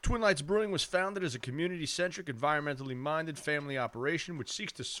Twin Lights Brewing was founded as a community-centric, environmentally minded family operation which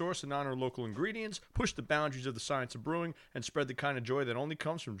seeks to source and honor local ingredients, push the boundaries of the science of brewing, and spread the kind of joy that only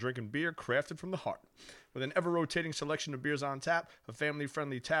comes from drinking beer crafted from the heart. With an ever-rotating selection of beers on tap, a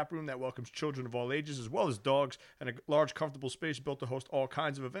family-friendly tap room that welcomes children of all ages as well as dogs, and a large, comfortable space built to host all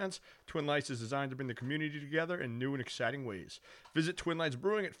kinds of events, Twin Lights is designed to bring the community together in new and exciting ways. Visit Twin Lights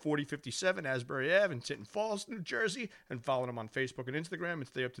Brewing at 4057 Asbury Ave in Tinton Falls, New Jersey, and follow them on Facebook and Instagram and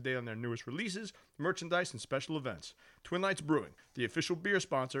stay up to date on their newest releases, merchandise, and special events. Twin Lights Brewing, the official beer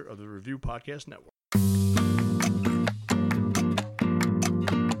sponsor of the Review Podcast Network.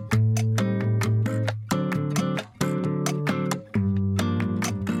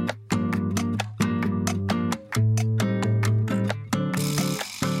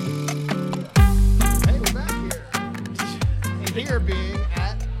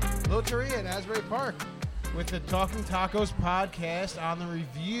 In Asbury Park with the Talking Tacos podcast on the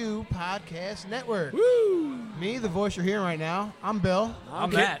Review Podcast Network. Woo! Me, the voice you're hearing right now, I'm Bill. I'm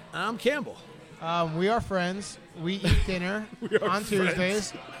Matt. I'm Campbell. We are friends. We eat dinner on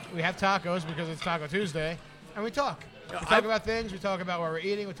Tuesdays. We have tacos because it's Taco Tuesday, and we talk. We talk about things. We talk about what we're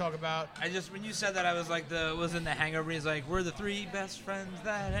eating. We talk about. When you said that, I was like, was in the Hangover. He's like, we're the three best friends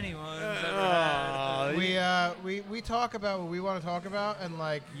that anyone's ever had. We talk about what we want to talk about, and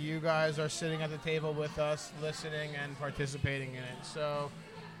like you guys are sitting at the table with us, listening and participating in it. So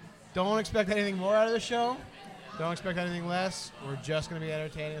don't expect anything more out of the show. Don't expect anything less. We're just gonna be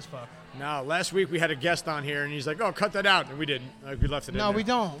entertaining as fuck. No, last week we had a guest on here, and he's like, "Oh, cut that out," and we didn't. Like we left it in. No, we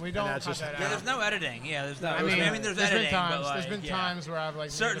don't. We don't cut that out. Yeah, there's no editing. Yeah, there's no. I mean, there's editing. There's been times where I've like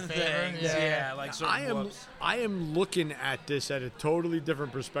certain made a favor. things. Yeah, like certain whoops. I am looking at this at a totally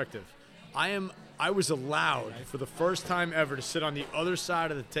different perspective. I was allowed for the first time ever to sit on the other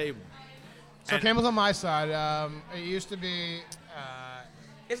side of the table. So Campbell's on my side. It used to be.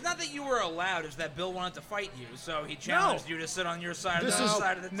 It's not that you were allowed; it's that Bill wanted to fight you, so he challenged you to sit on your side.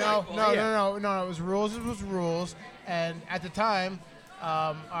 Side of the table. No. It was rules. It was rules. And at the time,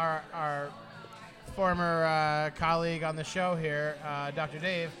 our former colleague on the show here, Dr.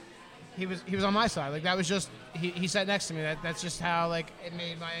 Dave, he was on my side. Like that was just he sat next to me. That's just how like it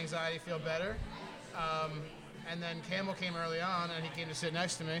made my anxiety feel better. And then Campbell came early on, and he came to sit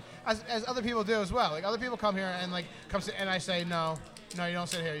next to me, as other people do as well. Like other people come here and like come sit, and I say no, you don't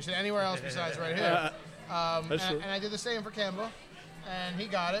sit here. You sit anywhere else besides right here. And I did the same for Campbell, and he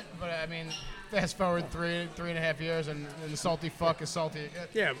got it. But I mean, fast forward three and a half years, and the salty fuck is salty.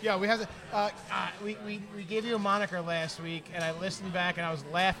 Yeah. We have to. We gave you a moniker last week, and I listened back, and I was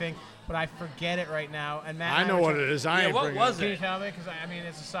laughing. But I forget it right now. And Matt, I know what it is. What was it? Can you tell me? Because I mean,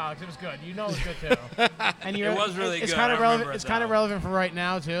 it's a solid. It was good. You know, it was good too. And it was really good. It's kind of relevant. It's kind of relevant for right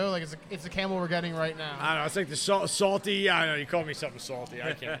now too. Like it's the Campbell we're getting right now. I don't know. It's like the salty. I know you called me something salty.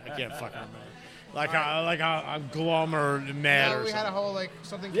 I can't fucking remember. I'm glum or mad or something. We had a whole like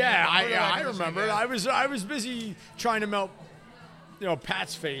something. Yeah, I remember. I was busy trying to melt,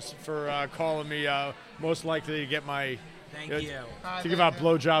 Pat's face for calling me most likely to get my. Thank you. To give out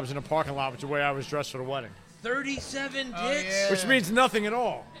blowjobs in a parking lot, which is the way I was dressed for the wedding. 37 dicks? Yeah. Which means nothing at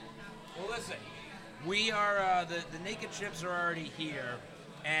all. Well, listen. We are, the naked chips are already here.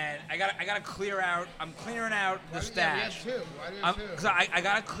 And I gotta clear out, I'm clearing out the stash. Yeah, we have two. Because I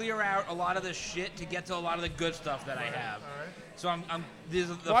gotta clear out a lot of the shit to get to a lot of the good stuff that I have. All right. So these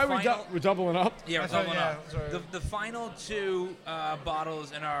are the Why final, we're doubling up? Yeah, we're doubling up. Sorry. The final two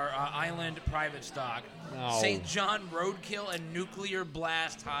bottles in our Island private stock. No. St. John Roadkill and Nuclear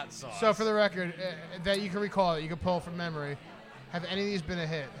Blast hot sauce. So for the record, that you can recall, that you can pull from memory, have any of these been a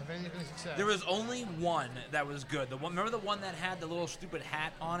hit? Have any of these been a success? There was only one that was good. Remember the one that had the little stupid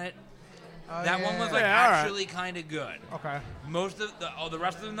hat on it? That one was actually kind of good. Okay. Most of the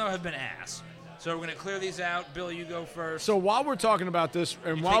rest of them though have been ass. So we're gonna clear these out. Bill, you go first. So while we're talking about this,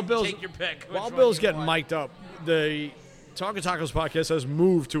 and while Bill's take your pick. While Bill's getting mic'd up, the Talking Tacos podcast has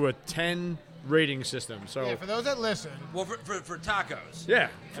moved to a 10 rating system. So yeah, for those that listen. Well, for tacos. Yeah.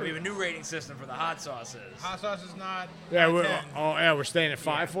 And we have a new rating system for the hot sauces. Hot sauce is not. Yeah, not we're staying at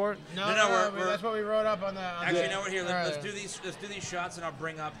 5 for it. No, that's what we wrote up on the. Actually, you know what? Here, let's do these. Let's do these shots, and I'll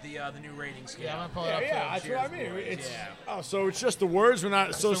bring up the new rating scale. Yeah, I'm gonna pull it up. Yeah, that's Cheers, what I mean. boys. Oh, so it's just the words. We're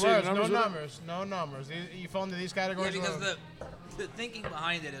not associating numbers. No numbers. You fall into these categories. Yeah, because the thinking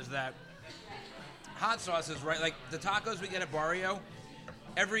behind it is that hot sauces, right? Like the tacos we get at Barrio.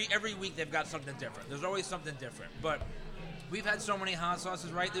 Every week they've got something different. There's always something different. But we've had so many hot sauces,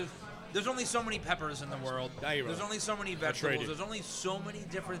 right? There's only so many peppers in the world. Yeah, you're There's right. only so many vegetables. There's only so many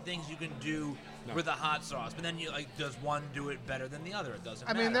different things you can do with a hot sauce. But then you does one do it better than the other? It doesn't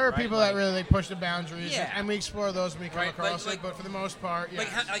matter. I mean, there are right? people that really push the boundaries, Yeah. and we explore those when we come Right, across it. But for the most part, yeah.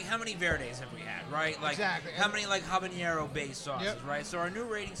 Like how many Verdes have we had, right? Like Exactly. how many habanero-based sauces, Yep. right? So our new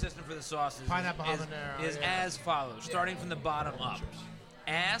rating system for the sauces Pineapple is habanero, yeah. as follows, starting from the bottom up: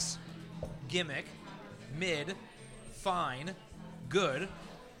 ass, gimmick, mid, fine, good,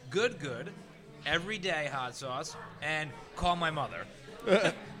 good, everyday hot sauce, and call my mother.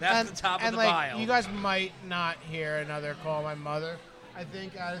 That's the top of the pile. You guys might not hear another Call My Mother. I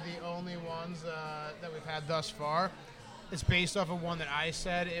think out of the only ones that we've had thus far, it's based off of one that I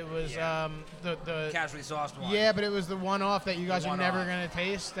said. It was the Casually sauced one. yeah, but it was the one-off that you guys are one-off. never going to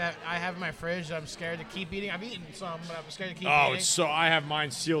taste that I have in my fridge that I'm scared to keep eating. I've eaten some, but I'm scared to keep Oh, eating. it's so I have mine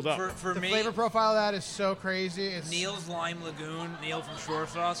sealed up. For The me, flavor profile of that is so crazy. It's Neil's Lime Lagoon, Neil from Shore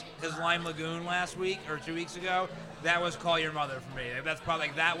Sauce, his Lime Lagoon last week or 2 weeks ago, that was Call Your Mother for me. That's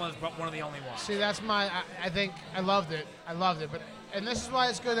probably that one's one of the only ones. See, that's I think I loved it. But and this is why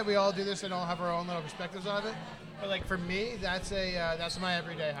it's good that we all do this and all have our own little perspectives on it. But like for me, that's my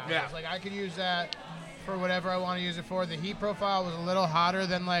everyday hot Yeah. sauce. Like I could use that for whatever I want to use it for. The heat profile was a little hotter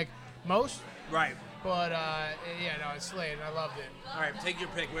than like most, Right. but yeah, no, it's slayed. And I loved it. All right, take your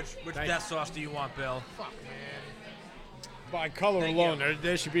pick. Which Thank death sauce do you want, Bill? Fuck man, By color Thank alone, you.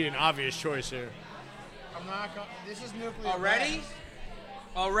 there should be an obvious choice here. I'm not. This is nuclear. Already? blast.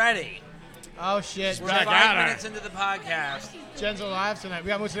 Already. Oh shit. We're Back 5 at her. minutes into the podcast. Jen's alive tonight. We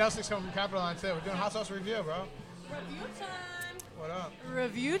got mozzarella sticks coming from Capital Line too. We're doing hot sauce review, bro. Review time. What up?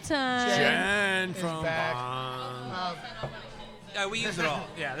 Review time. Jen is from back. Bond. We use it all.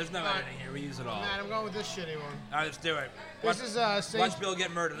 Yeah, there's no editing here. We use it all. Man, I'm going with this shitty one. All right, let's do it. This is Saint. Watch Bill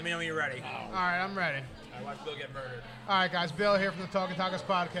get murdered. Let me know when you're ready. All right, I'm ready. All right, watch Bill get murdered. All right, guys. Bill here from the Talking Tacos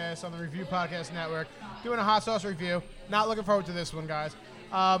podcast on the Review Podcast Network, doing a hot sauce review. Not looking forward to this one, guys.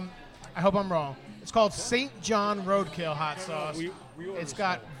 I hope I'm wrong. It's called St. John Roadkill hot sauce. It's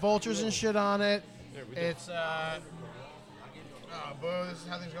got vultures and shit on it. It's oh, boo, this is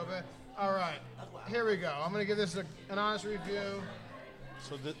how things go bad. All right, here we go. I'm gonna give this an honest review.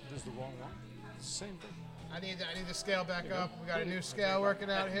 So this is the wrong one? Same thing. I need the scale back up. We got a new scale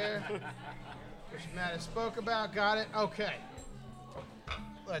working out here, which Matt has spoke about. Got it. Okay.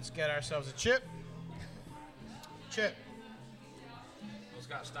 Let's get ourselves a chip. Chip. It's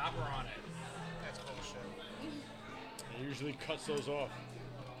got a stopper on it. That's bullshit. It usually cuts those off.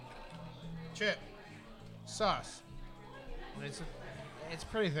 Chip. Sauce. It's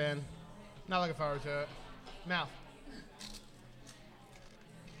pretty thin. Not looking forward to it. Mouth.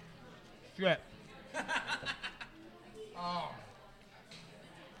 Chip. Oh.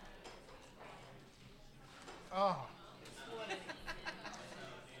 Oh.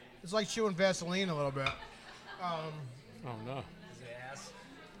 It's like chewing Vaseline a little bit. Oh no. His ass.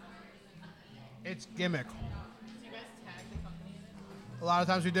 It's gimmick. A lot of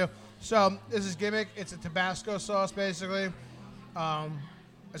times we do. So this is gimmick. It's a Tabasco sauce, basically.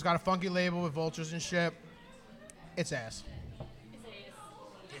 It's got a funky label with vultures and shit. It's ass.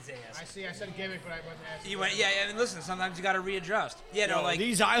 His ass. I see. I said gimmick, but I went ass. You went, yeah, and listen, sometimes you got to readjust. Yeah, no, Yo, like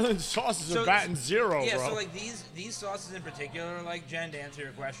these island sauces are batting zero, yeah, bro. so like these sauces in particular, like Jen, to answer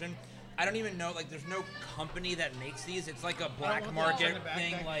your question, I don't even know. Like, there's no company that makes these. It's like a black want market those in the back,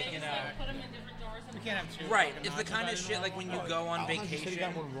 thing, back. like you know. Put them in different jars. We can't have two. Right, fucking it's the knives kind of divided shit in like all. when you go on Alejandro said he vacation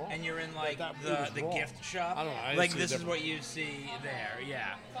got one wrong. and you're in like That it was the wrong. gift shop. I don't know, I Like see this the is what you see there.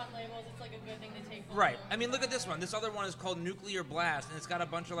 Yeah. Fun labels. It's like a good thing to take. home. Right. I mean, look at this one. This other one is called Nuclear Blast, and it's got a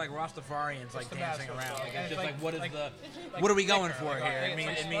bunch of like Rastafarians like dancing Tabasco around. sauce. Like And it's it's just like, what is like- the, like what are we going thicker, for like, here? it's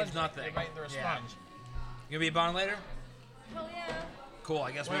like It means sponge. nothing. They bite through a Yeah. sponge. You gonna be a Bond later? Hell yeah. Cool.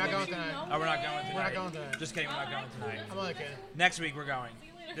 I guess We're we not will going be- tonight. Oh, we're not going tonight. We're not going tonight. Just kidding. We're not going tonight. I'm only kidding. Next week we're going.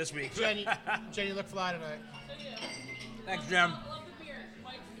 This week. Jenny, you look fly tonight. Thanks, Jim. I love the beer.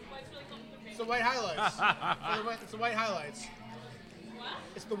 White's really close to the It's the white highlights. It's the white highlights. What?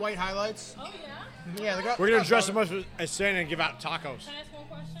 It's the white highlights. Oh yeah. Yeah, the girl. We're gonna dress them up as Santa and give out tacos. Can I ask one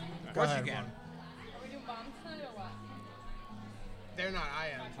question? Of course ahead, you can. Juan. Are we doing bombs tonight or what? They're not. I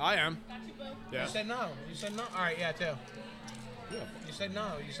am. I am. Got you, Bill. Yeah. You said no. You said no. All right, yeah, too. Yeah. You said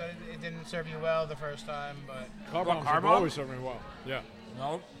no. You said it didn't serve you well the first time, but Car bombs car have bomb? always served me well. Yeah.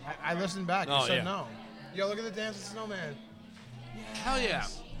 No. I listened back. You Oh, said yeah. no. Yo, look at the dance of snowman. Hell yeah.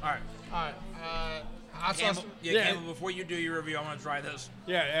 All right. All right. Hot sauce. Gamble, yeah, Yeah. Gamble, before you do your review, I want to try this.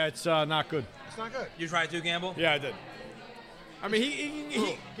 Yeah, it's not good. It's not good. You try it too, Gamble? Yeah, I did. I mean,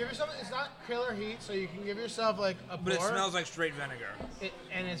 he Give yourself. It's not killer heat, so you can give yourself like a. But it pour. smells like straight vinegar.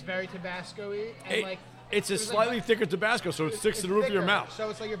 And it's very Tabasco-y, and Hey. like It's a slightly thicker Tabasco, so it sticks to the roof of your thicker, mouth. So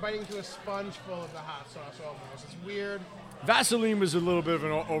it's like you're biting into a sponge full of the hot sauce almost. It's weird. Vaseline was a little bit of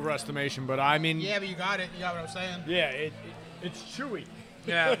an overestimation, but I mean, Yeah, but you got it. You got what I'm saying? yeah, it's chewy.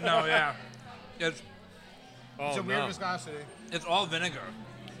 Yeah, no, yeah. It's It's a weird viscosity. it's all vinegar.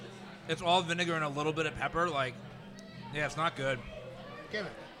 It's all vinegar and a little bit of pepper. Like, yeah, it's not good.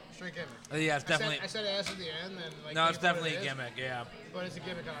 Gimmick. Straight gimmick. Yeah, it's definitely. I said ass at the end. And like, No, it's that's what definitely it a is, gimmick. Yeah, But it's a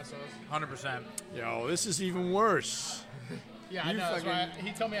gimmick hot sauce. 100%. Yo, this is even worse. Yeah, I You know. That's why fucking-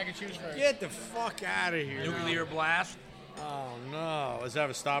 he told me I could choose first. Get the fuck out of here. Nuclear blast. Oh no. Does that have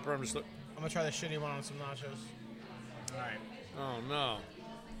a stopper? I'm just. I'm gonna try the shitty one on some nachos. All right. Oh no.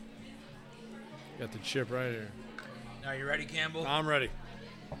 Got the chip right here. Now you ready, Campbell? I'm ready.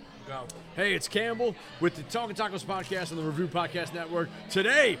 Go. Hey, it's Campbell with the Talking Tacos podcast and the Review Podcast Network.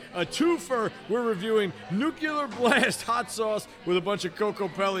 Today, a twofer. We're reviewing Nuclear Blast hot sauce with a bunch of Coco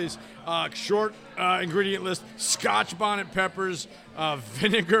Pelli's. Short ingredient list: Scotch bonnet peppers,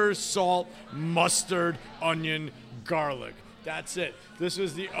 vinegar, salt, mustard, onion, garlic. That's it. This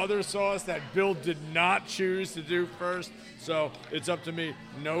is the other sauce that Bill did not choose to do first, so it's up to me.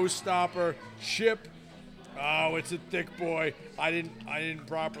 No stopper. Chip. Oh, it's a thick boy. I didn't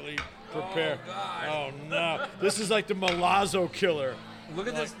properly prepare. Oh, God. Oh no. This is like the Malazzo killer. Look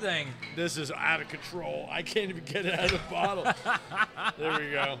at this thing. This is out of control. I can't even get it out of the bottle. There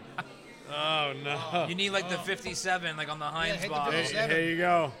we go. Oh no. You need like the 57, like on the Heinz hit the bottle. 57. Here you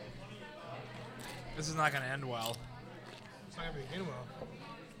go. This is not gonna end well. It's not gonna begin well.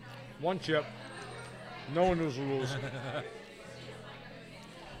 One chip. No one knows the rules.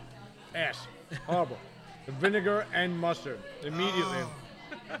 Ass. Horrible. The vinegar and mustard immediately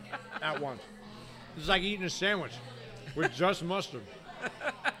at once. It's like eating a sandwich with just mustard,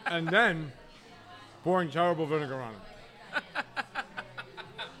 and then pouring terrible vinegar on it.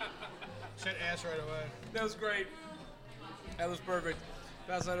 Said ass right away. That was great. That was perfect.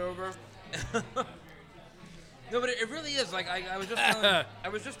 Pass that over. No, but it really is. Like I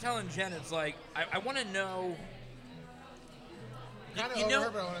was just telling Jen. It's like I want to know. Kind of You over know, her,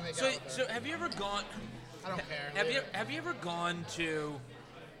 but I want to make so out with her. so have you ever gone? I don't care. Have you ever gone to,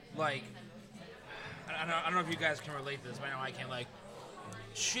 like, I don't know if you guys can relate to this, but I know I can. Like,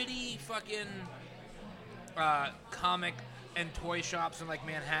 shitty fucking comic and toy shops in like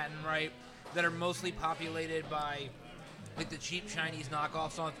Manhattan, right? That are mostly populated by like the cheap Chinese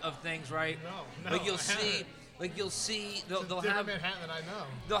knockoffs of things, right? No, Like I you'll see, haven't. they'll Different have Manhattan than I know.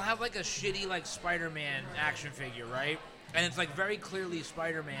 they'll have like a shitty like Spider-Man action figure, right? And it's like very clearly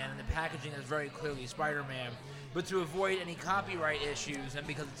Spider-Man, and the packaging is very clearly Spider-Man. But to avoid any copyright issues, and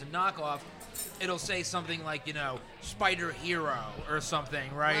because it's a knockoff, it'll say something like, you know, Spider Hero or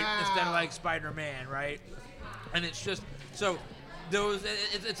something, right? Wow. Instead of like Spider-Man, right? And it's just so those.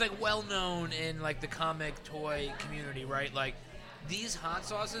 It's like well known in like the comic toy community, right? Like these hot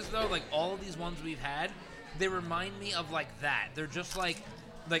sauces, though, like all of these ones we've had, they remind me of like that. They're just like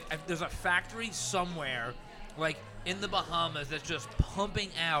there's a factory somewhere, like in the Bahamas, that's just pumping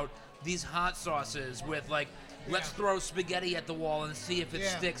out these hot sauces with like, let's throw spaghetti at the wall and see if it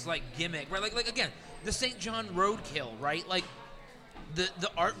sticks, like gimmick, right? Like again, the St. John Roadkill, right? Like the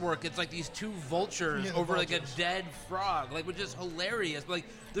artwork, it's like these two vultures over like a dead frog, like which is hilarious. But, like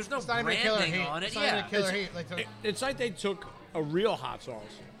there's no It's not even a killer branding heat. on it. It's not even a killer heat. Like It's like they took a real hot sauce,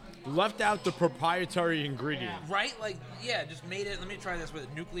 left out the proprietary ingredient. Right? Like, yeah, just made it. Let me try this with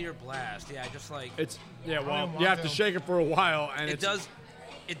Nuclear Blast. Yeah, just like It's well, even you want have to to. shake it for a while, and it does.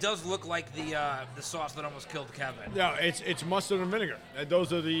 It does look like the sauce that almost killed Kevin. No, it's mustard and vinegar. And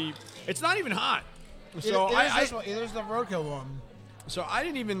those are the. It's not even hot. So this one. There's the roadkill one. So I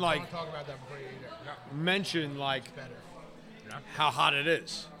didn't even I like want to talk about that before you eat it. mention like Better. how hot it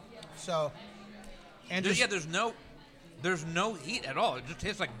is. So, and There's no heat at all. It just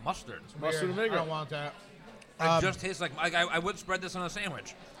tastes like mustard. Mustard and I vinegar. don't want that. It just tastes like I would spread this on a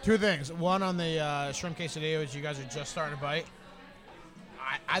sandwich. Two things. One on the shrimp quesadilla, which you guys are just starting to bite.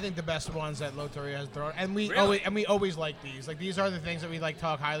 I think the best ones that Loteria has thrown, and we always like these. Like these are the things that we like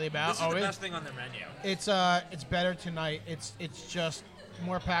talk highly about. This is always. the best thing on their menu. It's better tonight. It's just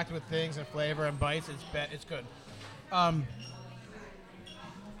more packed with things and flavor and bites. It's good. But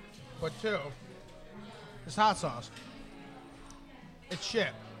two, this hot sauce. It's shit.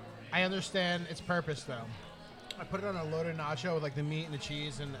 I understand its purpose though. I put it on a loaded nacho with like the meat and the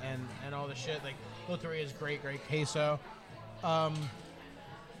cheese and all the shit. Like Loteria is great queso.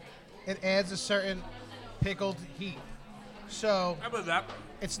 It adds a certain pickled heat. So How about that?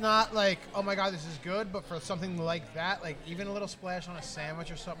 it's not like, oh my god, this is good, but for something like that, like even a little splash on a sandwich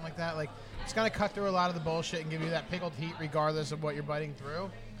or something like that, like it's gonna cut through a lot of the bullshit and give you that pickled heat regardless of what you're biting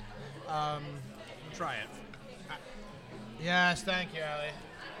through. Try it. Yes, thank you, Ali.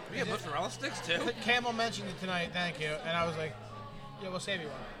 We have mozzarella sticks too. Campbell mentioned it tonight, thank you. And I was like, yeah, we'll save you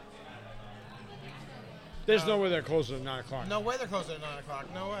one. There's no way they're closing at 9 o'clock. No way they're closing at 9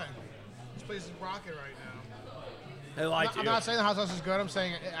 o'clock. No way. This place is rocking right now. They like I'm not saying the hot sauce is good. I'm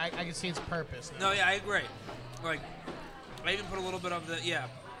saying I can see its purpose now. No, yeah, I agree. Like, I even put a little bit of the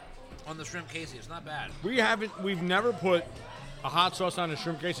on the shrimp casey. It's not bad. We've never put a hot sauce on a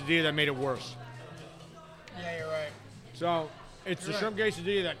shrimp quesadilla that made it worse. Yeah, you're right. So it's the shrimp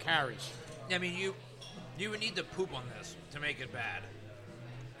quesadilla that carries. I mean, you would need to poop on this to make it bad.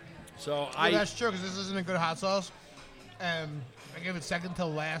 So Well, that's true because this isn't a good hot sauce. I give it second to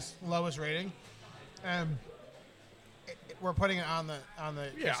last lowest rating. We're putting it on the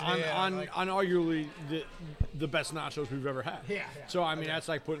quesadilla, on arguably the best nachos we've ever had. Yeah. So I mean that's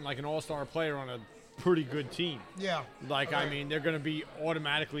like putting like an all-star player on a pretty good team. Yeah. Like I mean they're going to be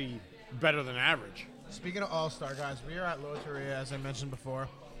automatically better than average. Speaking of all-star guys, we are at Loteria, as I mentioned before,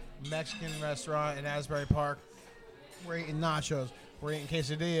 Mexican restaurant in Asbury Park. We're eating nachos. We're eating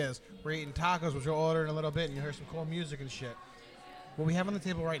quesadillas. We're eating tacos, which we'll order in a little bit, and you'll hear some cool music and shit. What we have on the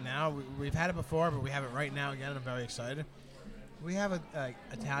table right now, we've had it before, but we have it right now again, and I'm very excited. We have a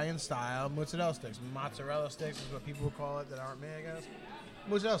Italian-style mozzarella sticks. Mozzarella sticks is what people would call it that aren't me, I guess.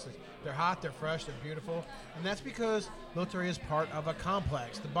 Mozzarella sticks. They're hot, they're fresh, they're beautiful. And that's because Loteria is part of a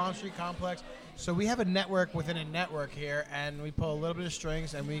complex, the Bond Street complex. So we have a network within a network here, and we pull a little bit of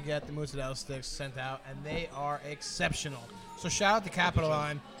strings, and we get the mozzarella sticks sent out, and they are exceptional. So shout out to Capital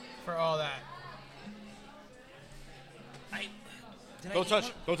Line for all that. Don't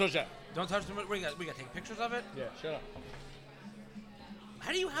touch that. Don't touch them. We got to take pictures of it? Yeah, shut up.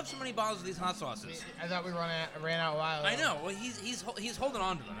 How do you have so many bottles of these hot sauces? I thought we ran out a while ago. I know. Well, he's holding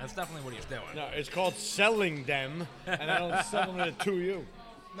on to them. That's definitely what he's doing. No, it's called selling them, and I don't sell them to you.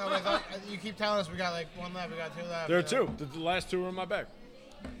 No, but I thought, you keep telling us we got like one left, we got two left. There are two. The last two are in my bag.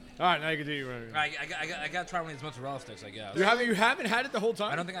 All right, now you can do your review. I got to try one of these mozzarella sticks, I guess. You haven't had it the whole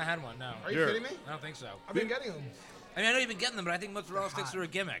time? I don't think I had one, no. Are you kidding me? I don't think so. I've been getting them. I mean, I know you've been getting them, but I think mozzarella sticks are a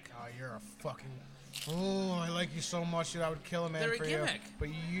gimmick. Oh, you're a fucking... Oh, I like you so much that I would kill a man They're a for gimmick. you. But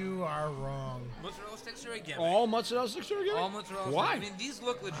you are wrong. Mozzarella sticks are a gimmick. All mozzarella sticks are again? All mozzarella Why? sticks. I mean, these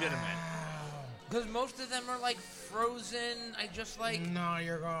look legitimate. Because most of them are, like, frozen. I just, like... No,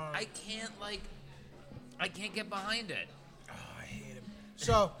 you're wrong. I can't get behind it. Oh, I hate him.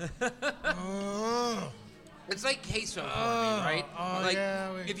 So... It's like queso for me, right? Like,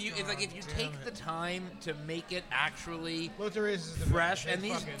 yeah. if you take the time to make it actually Loteria's is the fresh, best. and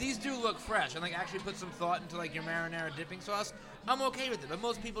It's these do look fresh, and like actually put some thought into like your marinara dipping sauce, I'm okay with it. But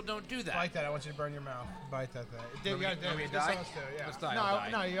most people don't do that. Bite that. I want you to burn your mouth. Bite that thing. Want me to It's die? sauce too, yeah. Let's die, No, I'll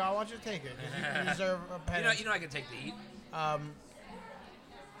die. no, I want you to take it. You deserve a penny. You know I can take the heat.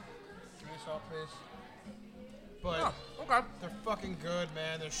 Give me salt, please. But Oh, okay. they're fucking good,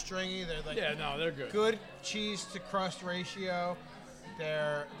 man. They're stringy. They're like Yeah, no, they're good. good cheese to crust ratio.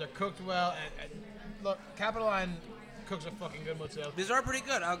 They're cooked well. And look, Capital Line cooks a fucking good mozzarella. These are pretty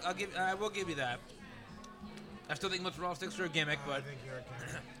good. I will give you that. I still think mozzarella sticks are a gimmick, I but think you're a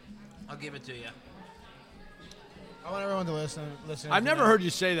king. I'll give it to you. I want everyone to listen. I've never heard you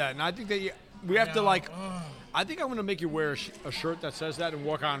say that, and I think that we have to like. I think I'm going to make you wear a shirt that says that and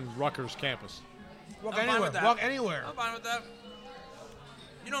walk on Rutgers campus. Walk I'm fine anywhere. with that. Walk anywhere. I'm fine with that.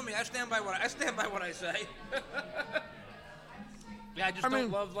 You know me. I stand by what I say. Yeah, I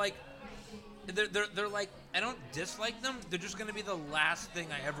don't love like. They're like, I don't dislike them. They're just going to be the last thing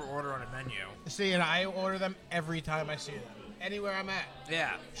I ever order on a menu. See, and I order them every time I see them. Anywhere I'm at.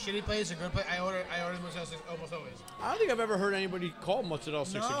 Yeah. Shitty place, a good place. I order mozzarella sticks almost always. I don't think I've ever heard anybody call mozzarella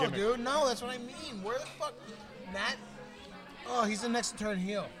sticks a No, gimmick. dude, no, that's what I mean. Where the fuck, Matt? Oh, he's the next to turn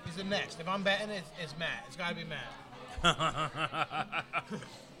heel. He's the next. If I'm betting, it's Matt. It's got to be Matt.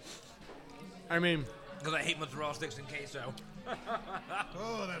 I mean, Because I hate mozzarella sticks and queso.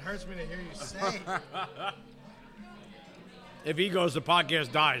 Oh, that hurts me to hear you say. if he goes, the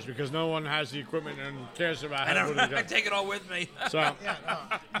podcast dies because no one has the equipment and cares about how to put it I together. take it all with me. So Yeah,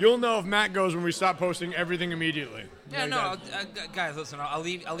 no. you'll know if Matt goes when we stop posting everything immediately. Yeah, Like no, that. guys, listen. I'll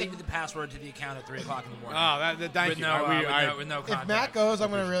leave you the password to the account at 3:00 in the morning. Oh, thank with you. no, with no If context. Matt goes, I'm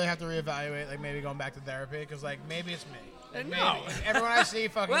going to really have to reevaluate, like maybe going back to therapy, because like maybe it's me. Like, No. maybe. If everyone I see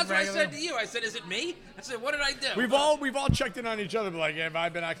fucking Well, that's what I regular. said to you. I said, "Is it me?" I said, "What did I do?" We've all checked in on each other, but like, have I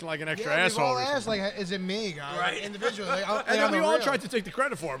been acting like an extra Yeah, we've asshole? all or asked, something? like, is it me, guys? Right. Like, individually. Like, And then we all tried to take the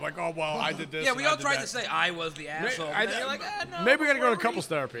credit for it. Like, oh well, I did this. Yeah, and we I all did tried that. to say I was the asshole. I- And then you're like, no. Maybe we gotta go to we're couples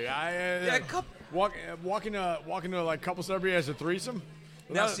therapy. Walk into like couples therapy as a threesome.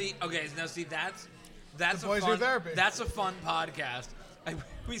 Now see, that's The a boys fun do therapy. That's a fun podcast.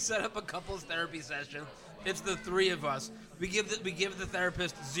 We set up a couples therapy session. It's the three of us. We give the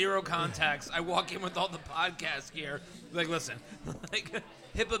therapist zero context. I walk in with all the podcast gear. Like, listen, like,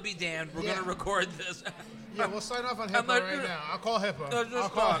 HIPAA be damned. We're Yeah. gonna record this. Yeah, we'll sign off on I'm HIPAA like, right now. I'll call HIPAA. just I'll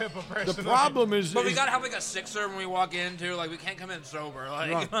call talk. HIPAA The personally. problem is, But we gotta have like a sixer when we walk in too. Like, we can't come in sober.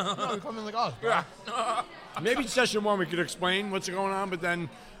 Like, No, we come in like us, bro. maybe session 1 we could explain what's going on, but then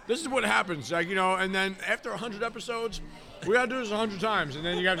this is what happens, like, and then after 100 episodes, we gotta do this 100 times, and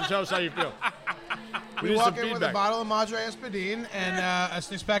then you have to tell us how you feel. We need walk some in with a feedback. bottle of Madre Espadin and a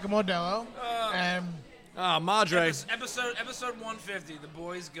 6-pack of Modelo, and Madre. episode 150. The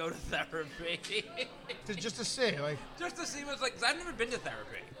boys go to therapy. just to see, like. Just to see what's like. 'Cause I've never been to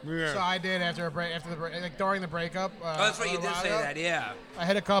therapy. Yeah. So I did after the break, like during the breakup. Oh, that's right. You a did while say ago. that. Yeah. I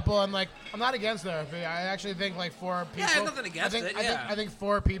hit a couple, and like I'm not against therapy. I actually think like for people, I have nothing against it, yeah. I think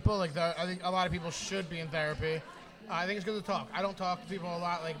for people, like I think a lot of people should be in therapy. I think it's good to talk. I don't talk to people a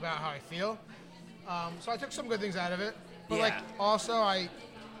lot like about how I feel. So I took some good things out of it, but like Yeah. also I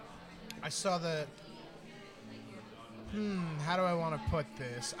saw the. How do I want to put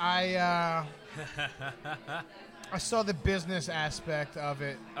this? I saw the business aspect of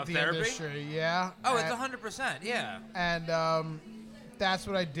it, Of the therapy? industry, yeah. Oh, it's And- 100%. Yeah. and that's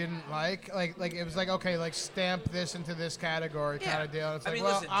what I didn't like. Like it was like, okay, like stamp this into this category kind Yeah. of deal. It's I like, mean,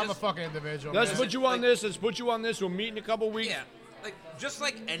 well, listen, I'm a just- fucking individual. Let's man. put you on like- this. Let's put you on this. We'll meet in a couple weeks. Yeah. Like, just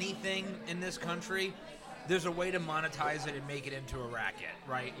like anything in this country, there's a way to monetize it and make it into a racket,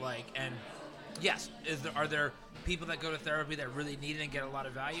 right? Like, and yes, are there people that go to therapy that really need it and get a lot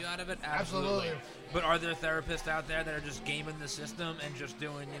of value out of it? Absolutely. But are there therapists out there that are just gaming the system and just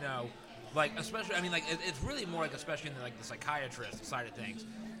doing, like, especially, I mean, like, it's really more like, especially in the psychiatrist side of things,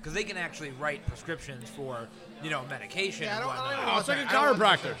 because they can actually write prescriptions for, medication Yeah, I and don't whatnot. want It's like a I don't want chiropractor.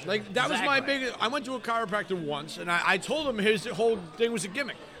 prescription. Like that was my Exactly. big. I went to a chiropractor once, and I told him his whole thing was a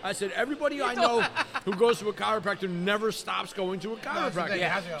gimmick. I said everybody I know who goes to a chiropractor never stops going to a that's the chiropractor. thing, you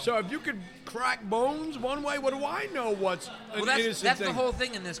have to go. So if you could crack bones one way, what do I know? What's an Well, that's innocent the thing? whole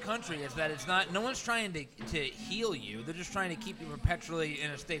thing in this country is that it's not. No one's trying to heal you. They're just trying to keep you perpetually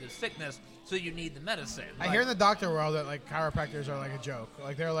in a state of sickness, so you need the medicine. I hear in the doctor world that like chiropractors are like a joke.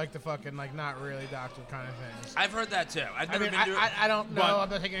 Like they're like the fucking like not really doctor kind of things. I've heard that too. I've I never mean, been to. I don't know. But- I'm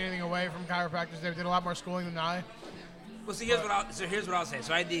not taking anything away from chiropractors. They did a lot more schooling than I. Well, see, here's what I'll say.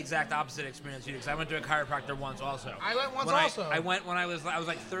 So I had the exact opposite experience you did, because I went to a chiropractor once also. I went once When also. I went when I was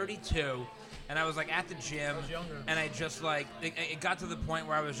like 32, and I was like at the gym, younger. and I just like it got to the point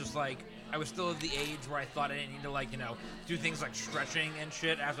where I was just like I was still at the age where I thought I didn't need to like do things like stretching and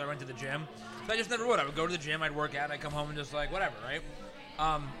shit after I went to the gym. So I just never would. I would go to the gym, I'd work out, I'd come home and just like whatever, right?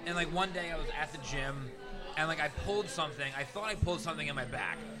 And like one day I was at the gym. And like I pulled something. I thought I pulled something in my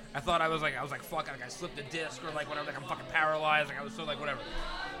back. I thought I was like fuck, like I slipped a disc or like whatever. Like I'm fucking paralyzed. Like I was so like whatever.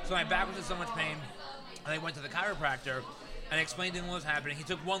 So my back was in so much pain, and I went to the chiropractor, and I explained to him what was happening. He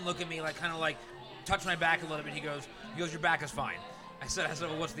took one look at me, like kind of like touched my back a little bit. He goes, your back is fine. I said,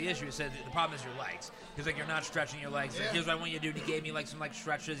 well, what's the issue? He said, the problem is your legs. He's like, you're not stretching your legs. Like, here's what I want you to do. And he gave me like some like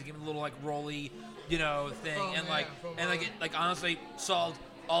stretches. He gave me a little like rolly, thing, and like it honestly solved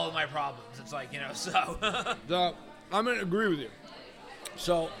all of my problems. It's like, so. I'm going to agree with you.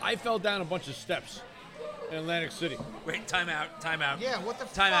 So I fell down a bunch of steps in Atlantic City. Wait, time out. Yeah, what the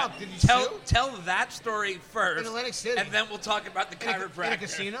Time fuck? out. Did you tell sue? tell that story first. In Atlantic City? And then we'll talk about the chiropractor. In a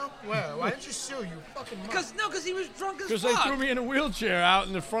casino? Where? Why didn't you sue? You fucking mutt. Because he was drunk as Because fuck. they threw me in a wheelchair out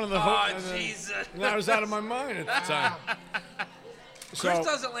in the front of the Oh, hotel. Jesus. And I was out of my mind at the time. Chris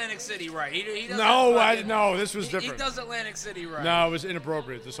does Atlantic City right. He does No, this was He different. does Atlantic City right. No, it was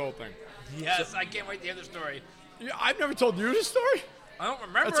inappropriate, this whole thing. Yes, I can't wait to hear the story. Yeah, I've never told you this story? I don't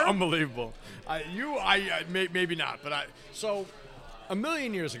remember. That's unbelievable. Maybe not, but so a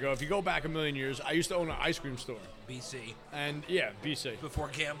million years ago, if you go back a million years, I used to own an ice cream store. BC. And yeah, BC. Before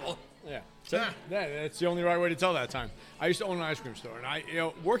Campbell. Yeah. So, that's the only right way to tell that time. I used to own an ice cream store, and I,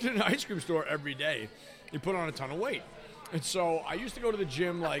 working in an ice cream store every day, you put on a ton of weight. And so I used to go to the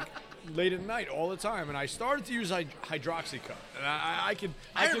gym like late at night all the time, and I started to use hydroxycut. And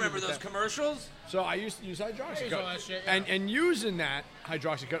I remember those commercials. So I used to use use all hydroxycut. that shit, yeah. And using that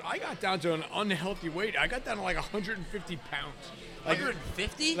hydroxycut, I got down to an unhealthy weight. I got down to like 150 pounds. Like,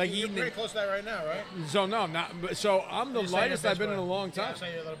 150? like You're eating pretty it. close to that right now, right? So no, not. So I'm the You're saying lightest your I've been in best a way. long time. Yeah,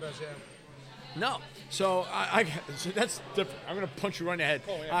 say your little best, yeah. No. So so that's different. I'm gonna punch you right in the head.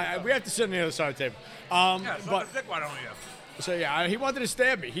 Oh, yeah, we have to sit on the other side of the table. Yeah, so but sick, why don't you? so yeah, he wanted to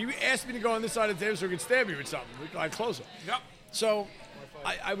stab me. He asked me to go on this side of the table so he could stab me with something. Like closer. Yep. So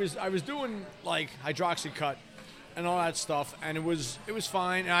I was doing like hydroxycut and all that stuff, and it was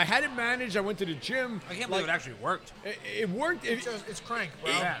fine. And I had it managed. I went to the gym. I can't believe it actually worked. It worked. It's crank,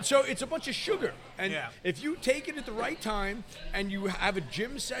 bro. So it's a bunch of sugar, and Yeah. if you take it at the right time and you have a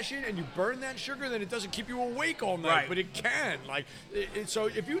gym session and you burn that sugar, then it doesn't keep you awake all night. Right. But it can. So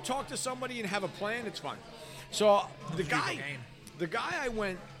if you talk to somebody and have a plan, it's fine. So the guy I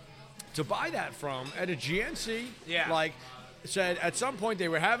went to buy that from at a GNC, said at some point they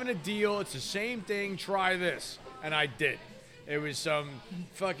were having a deal. It's the same thing. Try this, and I did. It was some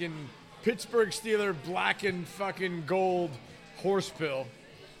fucking Pittsburgh Steeler black and fucking gold horse pill.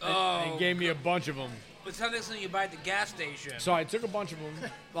 And gave me a bunch of them. It's not something you buy at the gas station. So I took a bunch of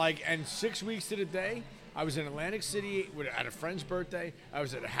them, and 6 weeks to the day, I was in Atlantic City at a friend's birthday. I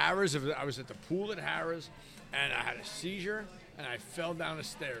was at Harrah's. I was at the pool at Harrah's, and I had a seizure, and I fell down the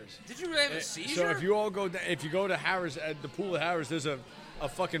stairs. Did you really have a seizure? So if you go to Harrah's at the pool at Harrah's, there's a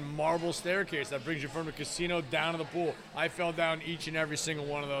fucking marble staircase that brings you from the casino down to the pool. I fell down each and every single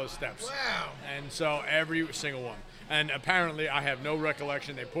one of those steps. Wow. And so every single one. And apparently I have no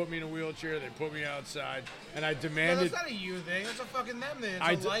recollection. They put me in a wheelchair. They put me outside. And I No, demanded... that's not a you thing. That's a fucking them thing.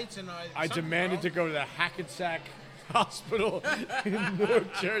 It's lights and... I demanded to go to the Hackensack Hospital in North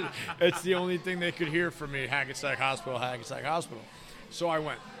Jersey. It's the only thing they could hear from me. Hackensack Hospital, Hackensack Hospital. So I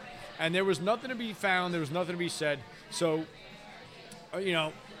went. And there was nothing to be found. There was nothing to be said. So...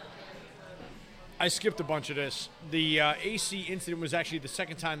 I skipped a bunch of this. The AC incident was actually the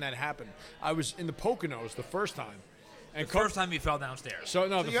second time that happened. I was in the Poconos the first time. And The first time you fell downstairs. So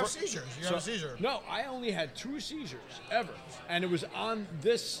no, So you have seizures. You have a seizure. No, I only had 2 seizures ever, and it was on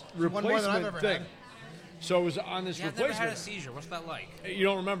this One more than I've replacement ever thing. had. So it was on this Yeah, I've never replacement. had a seizure. What's that like? You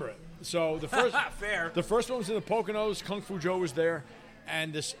don't remember it. So the first, Fair. The first one was in the Poconos. Kung Fu Joe was there,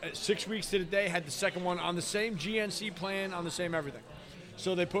 and this 6 weeks to the day had the second one on the same GNC plan, on the same everything.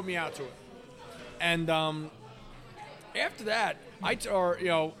 So they put me out to it, and after that,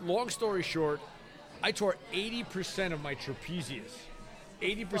 long story short, I tore 80% of my trapezius,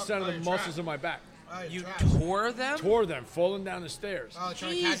 80% of the muscles in my back. Oh, You trash. tore them? Tore them, falling down the stairs. Oh,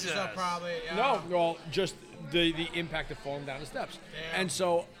 trying to catch yourself Jesus. probably. No, well, just the impact of falling down the steps. Damn. And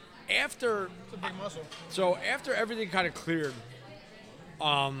so after It's a big muscle. after everything kind of cleared,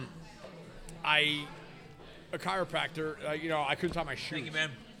 a chiropractor, I couldn't tie my shoes. Thank you,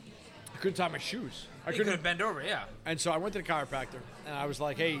 man. I couldn't tie my shoes. I You could couldn't. have bent over, yeah. And so I went to the chiropractor, and I was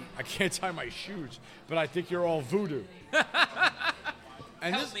like, "Hey, I can't tie my shoes, but I think you're all voodoo."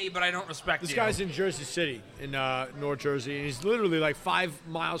 And Help me, but I don't respect this you. guy's in Jersey City, in North Jersey, and he's literally like 5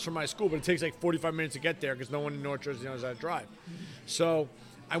 miles from my school, but it takes like 45 minutes to get there because no one in North Jersey knows how to drive. So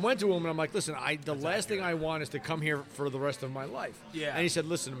I went to him, and I'm like, "Listen, the last thing I want is to come here for the rest of my life." Yeah. And he said,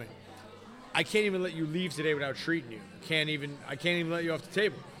 "Listen to me. I can't even let you leave today without treating you. I can't even let you off the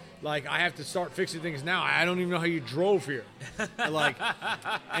table. Like, I have to start fixing things now. I don't even know how you drove here."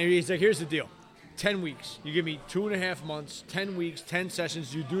 And he's like, "Here's the deal. 10 weeks. You give me 2.5 months, 10 weeks, 10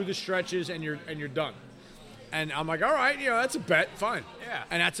 sessions. You do the stretches, and you're done." And I'm like, "All right, that's a bet. Fine." Yeah.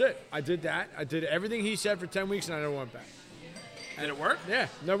 And that's it. I did that. I did everything he said for 10 weeks, and I never went back. Did it work? Yeah,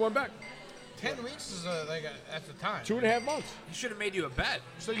 never went back. 10 weeks is that's the time. 2.5 months. He should have made you a bet.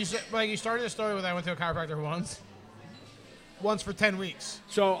 So you said, you started the story with I went to a chiropractor once for 10 weeks.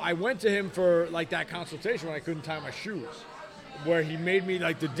 So I went to him for like that consultation when I couldn't tie my shoes, where he made me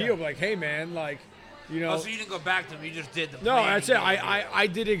like the deal, like, "Hey man, like, Oh, so you didn't go back to him. You just did the No, plan that's he it. gave you. I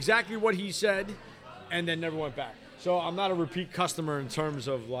did exactly what he said, and then never went back. So I'm not a repeat customer in terms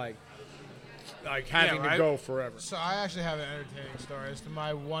of like having to right? go forever. So I actually have an entertaining story as to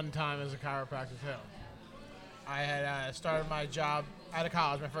my one time as a chiropractor too. I had started my job out of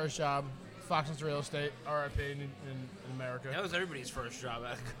college, my first job, Foxton's Real Estate, RIP in America. That was everybody's first job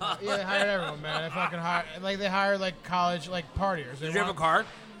out of college. Yeah, they hired everyone, man. They fucking hired, they hired college partiers. Did you have a car?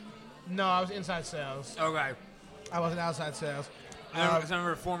 No, I was inside sales. Okay. I wasn't outside sales. I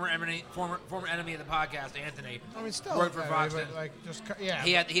remember former enemy of the podcast, Anthony. I mean, still worked for okay, Foxton. but yeah.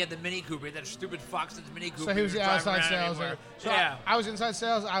 He had the Mini Cooper, that stupid Foxton's Mini Cooper. So he was the driving outside around sales. everywhere. So Yeah. I was inside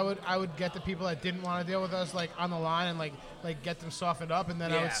sales. I would get the people that didn't want to deal with us on the line and get them softened up, and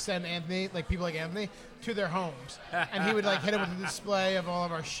then I Yeah. would send Anthony, people like Anthony, to their homes, and he would hit them with a display of all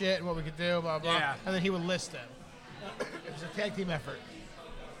of our shit and what we could do, blah blah, Yeah. and then he would list them. It was a tag team effort.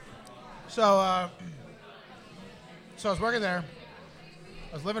 So so I was working there.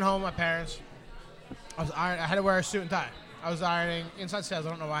 I was living home with my parents. I had to wear a suit and tie. I was ironing inside sales. I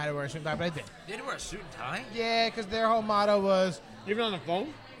don't know why I had to wear a suit and tie, but I did. You had to wear a suit and tie? Yeah, because their whole motto was, Even on the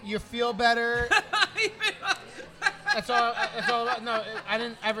phone? you feel better. That's all. That's all about. No, I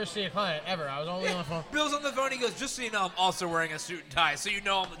didn't ever see a client ever. I was only on the phone. Bill's on the phone. He goes, just so you know, I'm also wearing a suit and tie, so you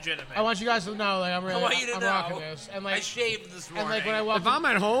know I'm legitimate. I want you guys to know, like I'm really. I want you to I'm know. rocking this, and I like, shaved this morning. and like when I walked. If I'm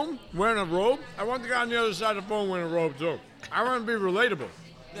at home wearing a robe, I want the guy on the other side of the phone wearing a robe too. I want to be relatable.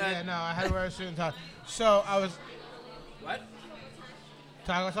 Yeah, no, I had to wear a suit and tie. So I was. What?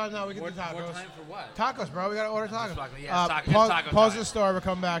 Tacos time? No, we can do tacos. More time for what? Tacos, bro. We gotta order tacos. Yeah, taco Pause time. the store. We'll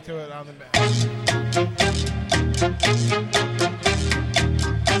come back to it on the back.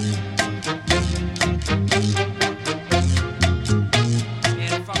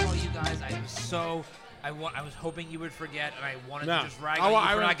 And fuck all you guys. I was hoping you would forget, and I wanted to just rag on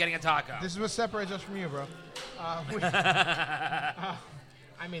you for not getting a taco. This is what separates us from you, bro. I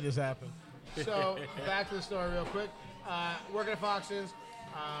made this happen. So back to the story real quick. Working at Fox's,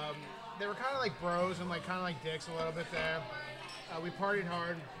 they were kind of like bros and like kind of like dicks a little bit there. We partied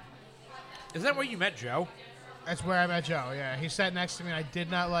hard. Is that where you met Joe? That's where I met Joe. Yeah, he sat next to me. I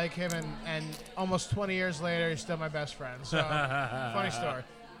did not like him, and almost 20 years later, he's still my best friend. So funny story.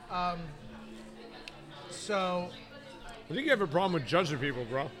 So I think you have a problem with judging people,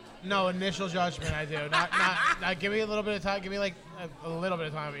 bro. no initial judgment. I do not give me a little bit of time. Give me like a little bit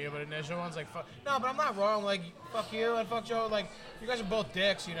of time with you, but initial ones like fuck. No, but I'm not wrong. Like fuck you and fuck Joe. Like you guys are both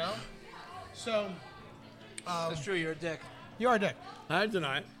dicks, you know. So That's true. You're a dick. you are a dick. I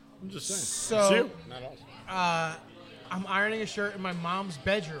deny it. I'm just saying. So- It's you, not us. I'm ironing a shirt in my mom's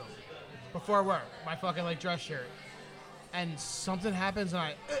bedroom before work. My fucking like dress shirt, and something happens,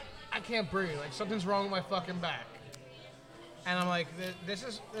 and I can't breathe. Like something's wrong with my fucking back. And I'm like, this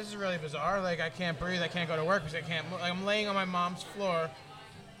is really bizarre. Like I can't breathe. I can't go to work because I can't move. Like I'm laying on my mom's floor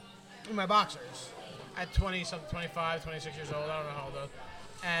in my boxers at 20-something, 25, 26 years old. I don't know how old I was.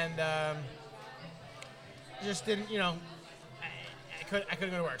 And just didn't, you know, I couldn't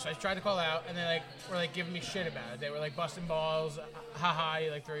go to work. So I tried to call out, and they like were like giving me shit about it. They were like busting balls, haha,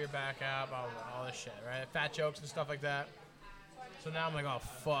 you like throw your back out, blah, blah, blah, all this shit, right? Fat jokes and stuff like that. So now I'm like, oh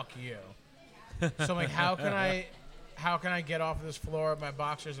fuck you. So I'm like, how can I get off of this floor of my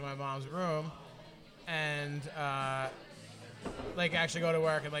boxers in my mom's room and like actually go to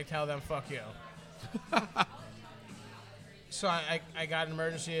work and like tell them fuck you? So I got an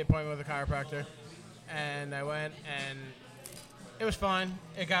emergency appointment with a chiropractor, and I went, and it was fine.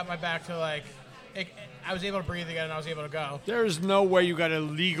 It got my back to like, I was able to breathe again, and I was able to go. There is no way you got a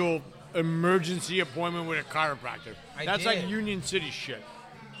legal emergency appointment with a chiropractor. That's like did. Union City shit.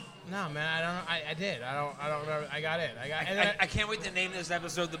 No, man, I don't know. I did. I don't remember. I got it. I can't wait to name this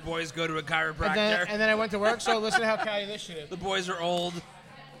episode "The Boys Go to a Chiropractor." And then I went to work. So listen to how catty this shit is. The boys are old.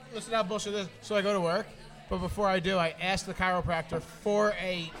 Listen to how bullshit this is. So I go to work, but before I do, I ask the chiropractor for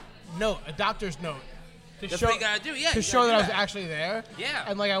a note, a doctor's note. That's what you gotta do. Yeah, to you show gotta that do I was actually there. Yeah.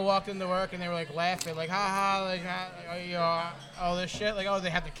 And like I walked into work and they were like laughing, like haha, like you know, all this shit, like oh they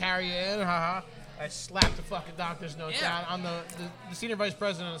have to carry you in, haha. I slapped the fucking doctor's note down on the senior vice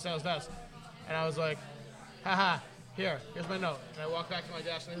president of the sales desk, and I was like, haha, here's my note. And I walked back to my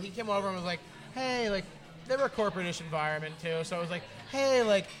desk, and he came over and was like, hey, like they were a corporate-ish environment too, so I was like, hey,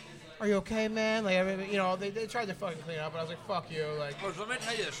 like, are you okay, man? Like, I mean, you know, they tried to fucking clean up, but I was like, fuck you, like. Well, so let me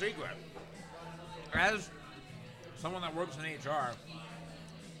tell you the secret. As someone that works in HR,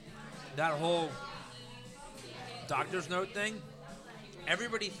 that whole doctor's note thing,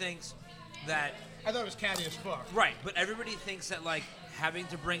 everybody thinks that. I thought it was catty as fuck. Right, but everybody thinks that, like, having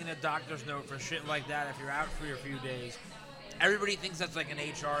to bring in a doctor's note for shit like that if you're out for a few days, everybody thinks that's, like, an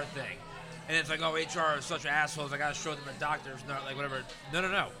HR thing. And it's like, oh, HR is such assholes, I gotta show them a doctor's note, like, whatever.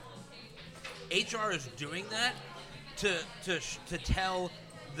 No. HR is doing that to tell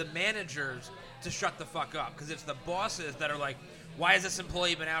the managers to shut the fuck up, because it's the bosses that are like, why has this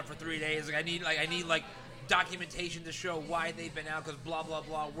employee been out for 3 days? Like, I need documentation to show why they've been out, because blah blah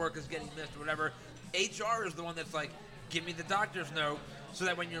blah, work is getting missed or whatever. HR is the one that's like, give me the doctor's note, so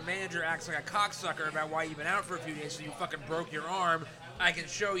that when your manager acts like a cocksucker about why you've been out for a few days, so you fucking broke your arm, I can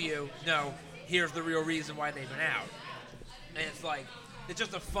show you, no, here's the real reason why they've been out. And it's like, it's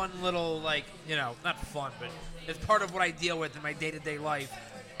just a fun little, like, you know, not fun, but it's part of what I deal with in my day-to-day life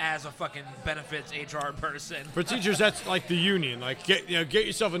as a fucking benefits HR person. For teachers, that's like the union. Like, get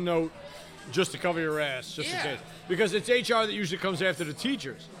yourself a note just to cover your ass, just in case. Because it's HR that usually comes after the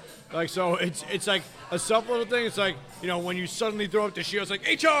teachers. Like, so it's like a sub little thing. It's like, you know, when you suddenly throw up the shield, it's like,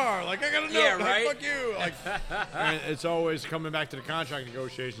 HR, like, I got a note, Yeah, like, right? fuck you. Like, and it's always coming back to the contract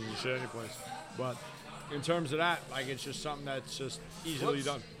negotiations and shit anyplace. But in terms of that, like, it's just something that's just easily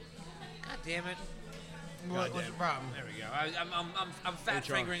done. God damn it. What's the problem? There we go. I'm fat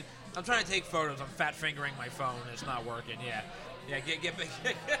fingering. I'm trying to take photos. I'm fat fingering my phone. It's not working. Yeah. Get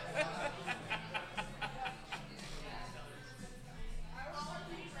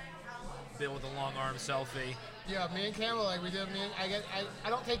Bill with a long arm selfie. Yeah, me and Campbell, like we did. I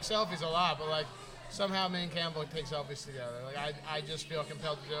don't take selfies a lot, but like somehow me and Campbell take selfies together. Like I just feel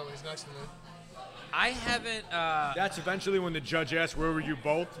compelled to do it when he's next to me. I haven't. That's eventually when the judge asked, "Where were you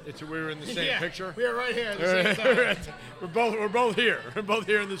both?" We were in the same picture. We were right here at the same time. We're both here. We're both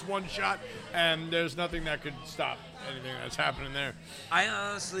here in this one shot, and there's nothing that could stop anything that's happening there. I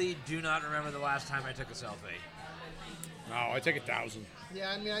honestly do not remember the last time I took a selfie. No, I take 1,000.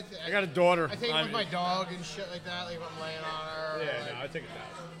 Yeah, I mean, I got a daughter. I take it with my dog and shit like that, like if I'm laying on her. Yeah, like, no, I take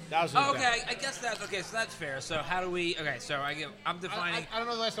 1,000. Oh, okay, I guess that's okay. So that's fair. So how do we? Okay, so I'm defining. I don't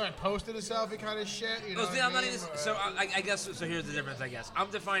know the last time I posted a selfie kind of shit. You know Oh, see, what I'm not mean? even. So I guess. So here's the difference. I guess I'm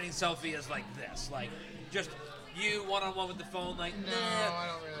defining selfie as like this, like just you one-on-one with the phone, like No, nah. I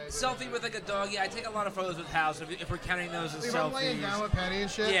don't really. Selfie with like a dog. Yeah, I take a lot of photos with House. If we're counting those as If selfies. I'm laying down with Penny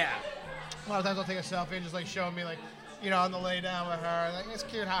and shit. Yeah. A lot of times I'll take a selfie and just like show me like, you know, on the lay down with her, like it's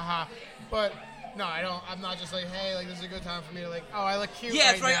cute, haha. But no, I don't. I'm not just like, hey, like this is a good time for me to like, oh, I look cute.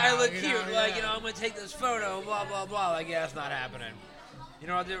 Yeah, that's right. Now, I look you cute. know? Like, Yeah. you know, I'm going to take this photo, blah, blah, blah. Like, yeah, it's not happening. You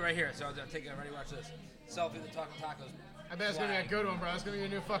know, I'll do it right here. So I'll take it. Ready? Watch this. Selfie with the Talking Tacos. I bet it's gonna be a good one, bro. It's gonna be your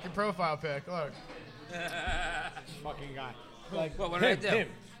new fucking profile pic. Look. Fucking guy. Like What did I do? him.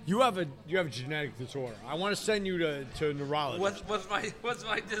 You have a genetic disorder. I want to send you to a neurologist. What's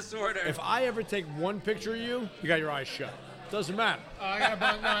my disorder? If I ever take one picture of you, you got your eyes shut. Doesn't matter. Oh, I got a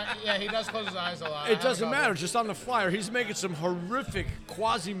bun. No, yeah, he does close his eyes a lot. I It have doesn't a couple. matter. Just on the flyer, he's making some horrific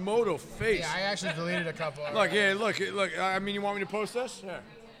Quasimodo face. Yeah, I actually deleted a couple. Look, yeah, look. I mean, you want me to post this? Yeah.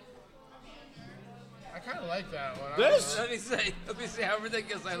 I kind of like that one. This? Let me see how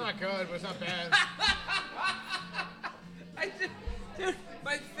ridiculous I It's look. not good, but it's not bad. Dude,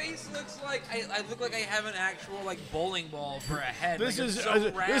 my face looks like I look like I have an actual like bowling ball for a head. This like, is it's so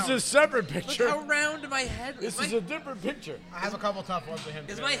round. this is a separate Look picture. how round my head This is a different picture. I have a couple tough ones of him.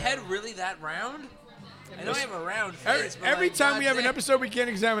 Is too. my head really that round? I know I have a round Every, face. but every like, time we have an goddamn- episode, we can't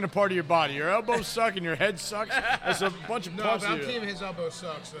examine a part of your body. Your elbows suck and your head sucks. There's a bunch of No, parts but of I'm you. team his elbow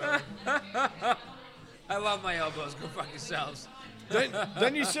sucks. Though. I love my elbows. Go fuck yourselves.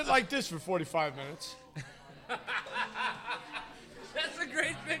 Then you sit like this for 45 minutes. That's a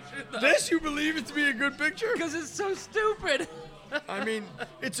great picture, though. This, you believe it to be a good picture? Because it's so stupid. I mean,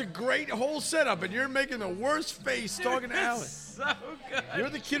 it's a great whole setup, and you're making the worst face talking to Alan. It's so good. You're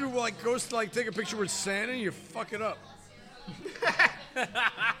the kid who like goes to like take a picture with Santa, and you fuck it up.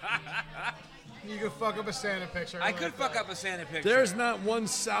 You could fuck up a Santa picture. I could fuck up a Santa picture. There's not one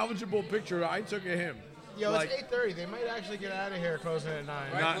salvageable picture I took of him. Yo, like, it's 8:30. They might actually get out of here closing at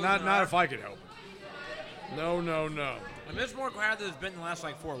 9. Right. not if I could help it. No. I mean, there's more crowd than there's been in the last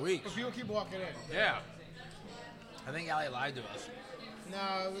like 4 weeks. But people keep walking in. Yeah. I think Allie lied to us. No,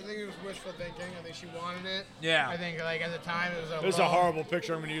 I think it was wishful thinking. I think she wanted it. Yeah. I think like at the time it was a. This is a low- horrible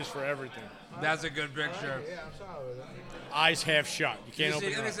picture I'm going to use for everything. That's a good picture. Yeah, I'm solid with it. Eyes half shut. You can't Let open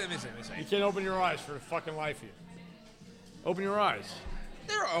me your eyes. see, let me see. You can't open your eyes for the fucking life of you. Open your eyes.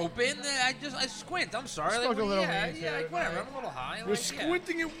 They're open. I squint. I'm sorry. Smoked a little yeah, weed, yeah, too, like, whatever. right? I'm a little high. You're Like,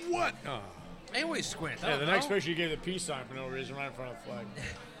 squinting at what? Oh. Yeah. I always squint. I Yeah, don't the next know. picture you gave the peace sign for no reason right in front of the flag.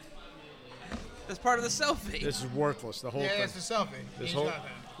 That's part of the selfie. This is worthless. The whole Yeah, thing. it's a selfie. This He's whole, not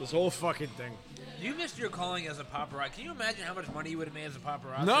that. this whole fucking thing. You missed your calling as a paparazzi. Can you imagine how much money you would have made as a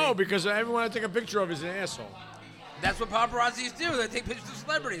paparazzi? No, because everyone I take a picture of is an asshole. That's what paparazzis do. They take pictures of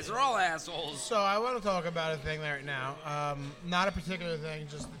celebrities. They're all assholes. So I want to talk about a thing right now. Not a particular thing,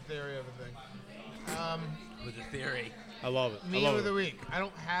 just the theory of a thing. With the theory. I love it. I Meme love of the it. week. I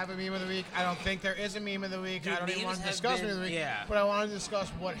don't have a meme of the week. I don't think there is a meme of the week. Dude, I don't even memes want to have discuss been- meme of the week. yeah. But I want to discuss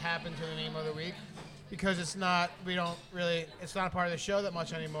what happened to the meme of the week because it's not. We don't really. It's not a part of the show that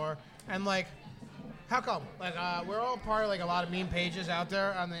much anymore. And like, how come? Like, we're all part of like a lot of meme pages out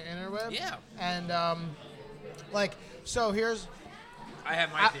there on the interweb. Yeah. And like, so here's. I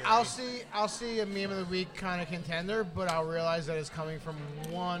have my theory. I'll see a meme of the week kind of contender, but I'll realize that it's coming from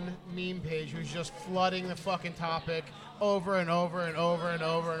one meme page who's just flooding the fucking topic over and over and over and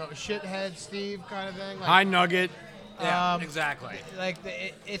over and over. Shithead Steve kind of thing. Like, Hi, Nugget. Yeah, exactly. like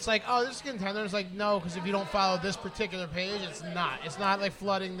it's like, oh, this is contender. It's like, no, because if you don't follow this particular page, it's not. It's not like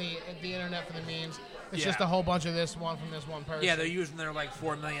flooding the internet for the memes. It's Yeah. just a whole bunch of this one from this one person. Yeah, they're using their like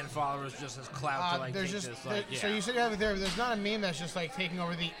 4 million followers just as clout to like there's take just this. Like, so yeah. you said you have it there, but there's not a meme that's just like taking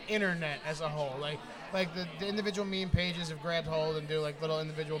over the internet as a whole. Like the individual meme pages have grabbed hold and do like little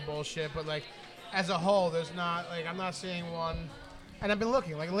individual bullshit, but like as a whole, there's not like I'm not seeing one. And I've been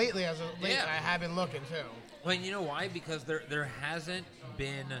looking like lately Yeah. I have been looking too. Well, you know why? Because there hasn't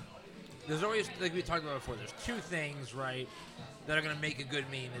been. There's always, like we talked about before. There's two things, right? that are going to make a good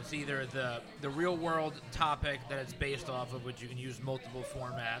meme. It's either the real world topic that it's based off of, which you can use multiple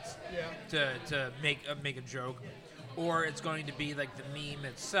formats to make a joke, or it's going to be like the meme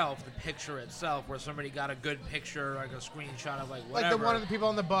itself, the picture itself, where somebody got a good picture, like a screenshot of like whatever. Like the one of the people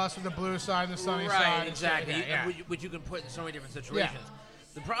on the bus with the blue side and the sunny side. Right, and exactly. shit. Yeah. Which you can put in so many different situations. Yeah.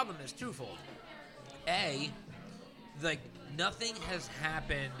 The problem is twofold. A, like nothing has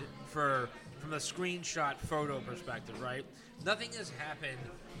happened from a screenshot photo perspective, right? Nothing has happened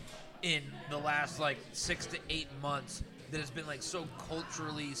in the last like 6 to 8 months that has been like so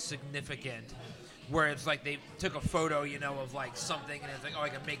culturally significant, where it's like they took a photo, of like something, and it's like, oh, I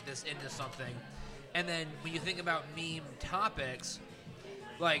can make this into something. And then when you think about meme topics,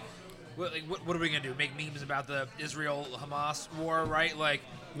 like what are we gonna do? Make memes about the Israel-Hamas war, right? Like,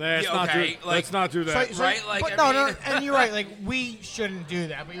 Let's not do that. Right? Like, but no, and you're right. Like, we shouldn't do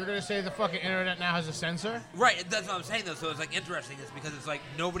that. But you're gonna say the fucking internet now has a censor? Right. That's what I'm saying, though. So it's like interesting. It's because it's like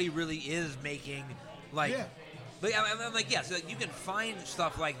nobody really is making like. Yeah. Like, I'm like, yeah. So like, you can find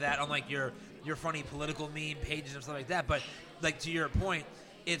stuff like that on like your funny political meme pages and stuff like that. But like to your point,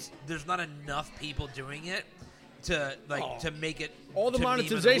 there's not enough people doing it to make it. All the to meme of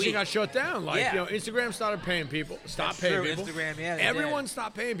monetization week. got shut down. Like, Yeah. Instagram started paying people. That's true. Instagram, yeah, they Everyone did.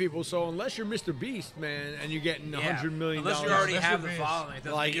 stopped paying people. So unless you're Mr. Beast, man, and you're getting $100 million, Unless you already Mr. have the Beast. following, it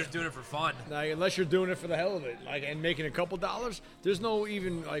doesn't Like- mean you're just doing it for fun. like, unless you're doing it for the hell of it, like, and making a couple dollars, there's no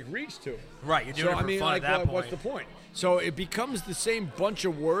even like reach to it. Right. You're doing So it for I mean, fun like, at that point. what's the point? So it becomes the same bunch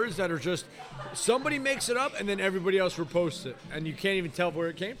of words that are just somebody makes it up and then everybody else reposts it, and you can't even tell where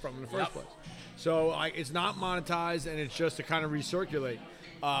it came from in the first Yep. place. So it's not monetized, and it's just to kind of recirculate,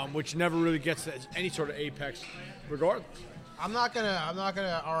 which never really gets to any sort of apex, regardless. I'm not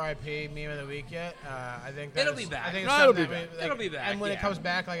gonna RIP meme of the week yet. I think that It'll is- be back. I think No, it's it'll something be that back. we, It'll be back, And when it yeah. comes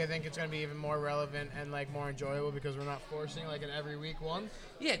back, like I think it's gonna be even more relevant and like more enjoyable because we're not forcing like an every week one.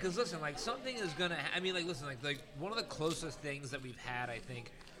 Yeah, because listen, like something is gonna. I mean, like listen, like one of the closest things that we've had, I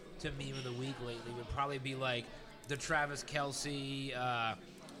think, to meme of the week lately would probably be like the Travis Kelce,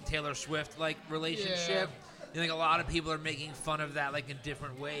 Taylor Swift like relationship. I think a lot of people are making fun of that like in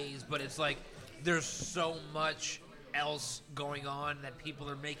different ways, but it's like there's so much else going on that people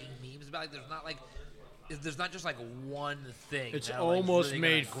are making memes about. Like there's not just like one thing. It's that'll, like, almost really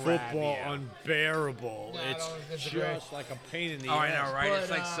made gonna grab football you. unbearable. No, I It's don't disagree. just like a pain in the Oh, I ass. know, right? But, It's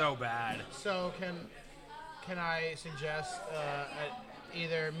like so bad. So can I suggest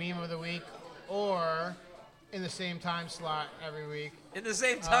either meme of the week or in the same time slot every week In the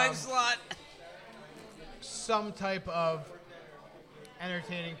same time slot. some type of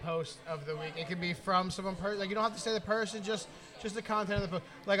entertaining post of the week? It could be from someone like you don't have to say the person, just the content of the post.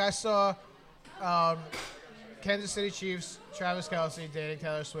 Like I saw Kansas City Chiefs, Travis Kelce dating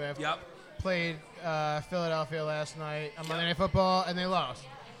Taylor Swift. Yep. Played Philadelphia last night on Monday Night Football, and they lost.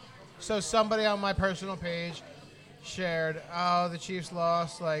 So somebody on my personal page shared, "Oh, the Chiefs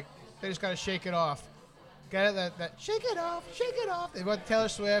lost. Like they just got to shake it off. Get it? That shake it off, shake it off." They went Taylor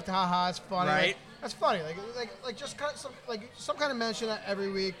Swift. Haha, it's funny. Right. Like, that's funny. Like just kind of some kind of mention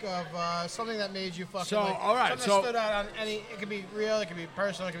every week of something that made you fucking. So, like, all right, something so- that stood out on any. It could be real. It could be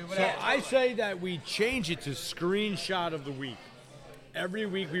personal. It could be So whatever. I say that we change it to screenshot of the week. Every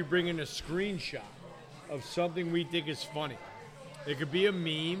week we bring in a screenshot of something we think is funny. It could be a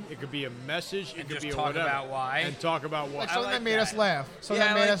meme, it could be a message, it And could just be a talk whatever. about why. And talk about why. like something like that made that. us laugh. Something Yeah,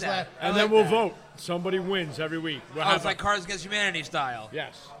 that I made like us that. laugh. And I then like we'll that. vote. Somebody wins every week. We'll Oh, have it's like Cards Against Humanity style.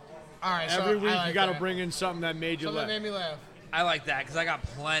 yes. All right. so Every I week like you got to that. bring in something that made you something laugh. that made me laugh. I like that because I got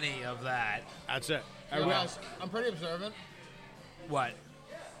plenty of that. That's it. You know, guys, I'm pretty observant. What?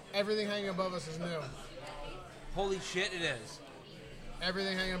 Everything hanging above us is new. Holy shit, it is.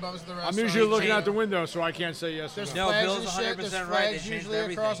 Everything hanging above us is the rest. I'm usually looking out the window, so I can't say yes or There's no. No, flags Bill's and 100% shit. There's right. They flags changed usually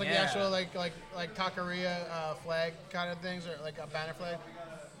everything, across, like the yeah. actual like taqueria flag kind of things, or like a banner flag.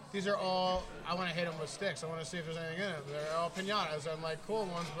 These are all. I want to hit them with sticks. I want to see if there's anything in them. They're all pinatas and like cool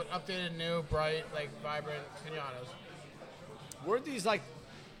ones, but updated, new, bright, like vibrant pinatas. Weren't these like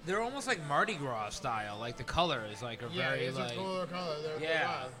They're almost like Mardi Gras style. Like the colors, like are Yeah, very it's like. a cooler color. They're Yeah.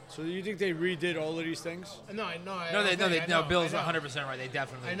 wild. so you think they redid all of these things? No, I No, don't think- I know, Bill's I know. 100% right. They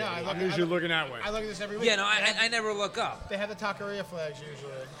definitely. I know. did. I look, I'm usually looking that way. I look at this every week. Yeah, no, They have- I never look up. They have the taqueria flags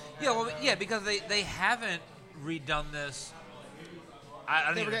usually. Yeah, well, yeah, because they haven't redone this. I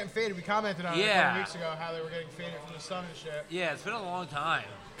don't They were even. getting faded. We commented on it a Yeah. couple weeks ago how they were getting faded from the sun and shit. Yeah, it's been a long time.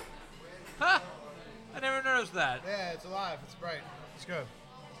 Huh? I never noticed that. Yeah, it's alive. It's bright. It's good.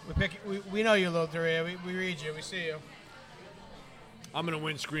 We know you, Lil Doria. We read you. We see you. I'm gonna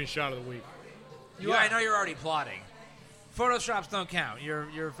win screenshot of the week. Yeah, I know you're already plotting. Photoshops don't count. Your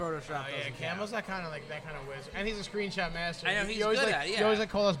Photoshop Yeah, doesn't Campbell's count. that kind of whiz, and he's a screenshot master. I know, he's You always, good like, at it, You yeah. always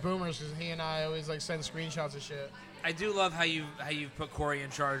call us boomers because he and I always send screenshots of shit. I do love how you put Corey in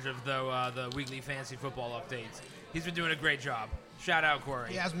charge of the weekly fantasy football updates. He's been doing a great job. Shout out, Corey.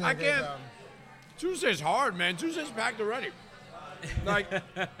 He has been I doing a good can't- job. Tuesday's hard, man. Tuesday's packed already. Like,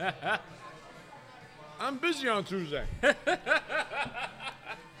 I'm busy on Tuesday.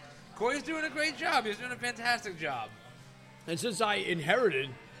 Corey's doing a great job. He's doing a fantastic job. And since I inherited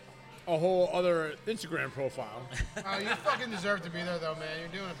a whole other Instagram profile, Oh, you fucking deserve to be there, though, man. You're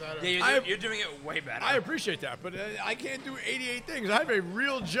doing it better. Yeah, you're doing it way better. I appreciate that. But I can't do 88 things. I have a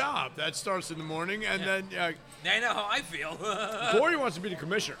real job that starts in the morning, and then I know how I feel. Corey wants to be the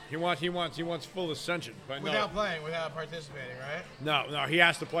commissioner. He wants full ascension. But Without playing, without participating, right? no, he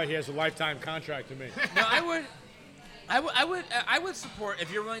has to play. He has a lifetime contract to me. No, I would support,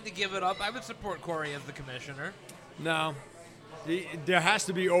 if you're willing to give it up, I would support Corey as the commissioner. No, there has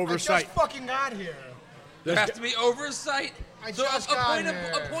to be I oversight. just fucking got here. There has to be oversight. I So just got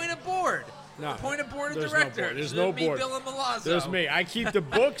appoint a board. No, Appoint a board of there's no board. directors. There's no Me, board. Bill, and Milazzo. There's me. I keep the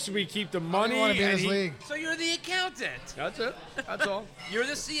books. We keep the I money. want to be in and this league. So you're the accountant. That's it. That's all. You're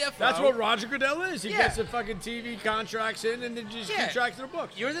the CFO. That's what Roger Goodell is. He Yeah. gets the fucking TV contracts in and then just Yeah. contracts the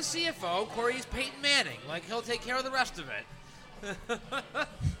books. You're the CFO. Corey's Peyton Manning. Like, he'll take care of the rest of it.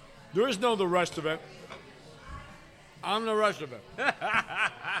 There is no the rest of it. I'm the rest of it. I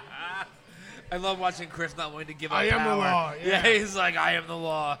love watching Chris not wanting to give up I am the power. law, yeah. He's like, I am the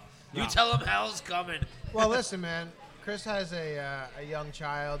law. You No. tell him hell's coming. Well, listen, man. Chris has a young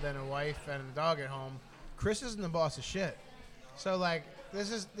child and a wife and a dog at home. Chris isn't the boss of shit. So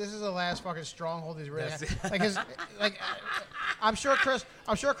this is the last fucking stronghold he's really That's- I'm sure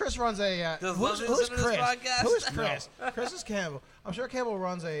Chris runs a Does who's London listen to this Chris? podcast? Who is Chris? Chris is Campbell. I'm sure Campbell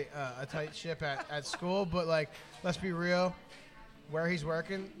runs a tight ship at school, but let's be real. Where he's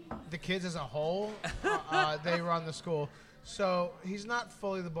working, the kids as a whole, they run the school. So he's not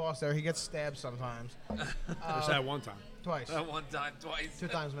fully the boss there. He gets stabbed sometimes. Just that one time. Twice. One time, twice. 2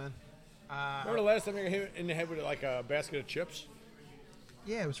 times, man. Remember the last time I got hit in the head with like a basket of chips?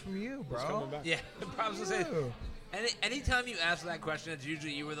 Yeah, it was from you, It's bro. coming back. Yeah, probably was gonna say. You. Anytime you ask that question, it's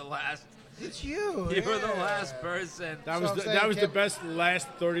usually you were the last. It's you. You were the yeah. last person. That So was I'm the, saying, that was the Kev- best last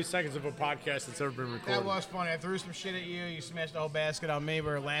 30 seconds of a podcast that's ever been recorded. That was funny. I threw some shit at you. You smashed the whole basket on me. We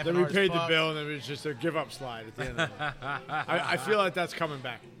were laughing. Then we hard as paid the fuck. bill, and it was just a give up slide at the end of it. I feel like that's coming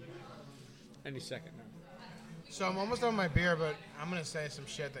back any second now. So I'm almost done with my beer, but I'm gonna say some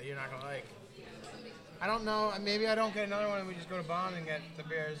shit that you're not gonna like. I don't know. Maybe I don't get another one, and we just go to Bond and get the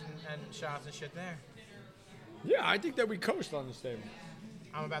beers and shots and shit there. Yeah, I think that we coast on this table.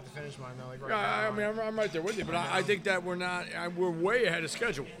 I'm about to finish mine though. Like right Yeah, now. I mean, I'm right there with you, but I think that we're way ahead of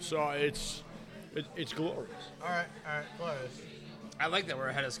schedule, so it's glorious. All right, close. I like that we're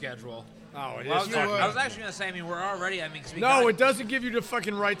ahead of schedule. Oh, it Well, I is. was, I was actually gonna say, I mean, we're already. I mean, 'cause we No, got, it doesn't give you the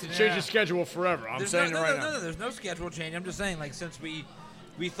fucking right to change Yeah. the schedule forever. I'm there's saying no, it right no, now. there's no schedule change. I'm just saying, like, since we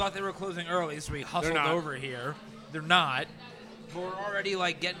thought they were closing early, so we hustled not. over here. They're not. But we're already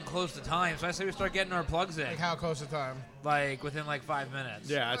like getting close to time, so I say we start getting our plugs in, Like how close to time? like within like 5 minutes.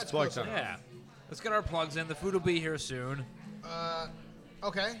 Yeah, it's That's plug close time. Yeah. Let's get our plugs in. The food will be here soon.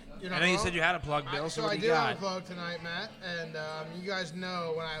 Okay. You're I not know you wrong. said you had a plug, Bill. So So what I do do you have got? a plug tonight, Matt, and you guys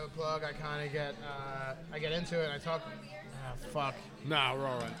know when I have a plug, I kind of get I get into it. And I talk. Ah, fuck. Nah, we're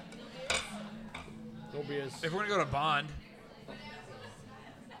all right. Don't be as. If we're gonna go to Bond,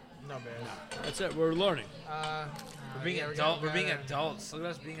 No bears. That's it. We're learning. we're being yeah, we're adult. getting We're being better. adults. Look at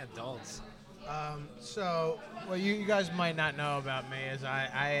us being adults. So, what you guys might not know about me is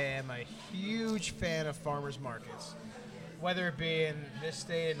I am a huge fan of farmers markets, whether it be in this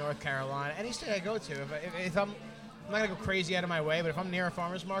state, in North Carolina, any state I go to. If I'm not gonna go crazy out of my way, but if I'm near a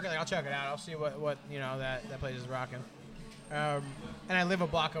farmers market, like, I'll check it out. I'll see what that place is rocking. And I live a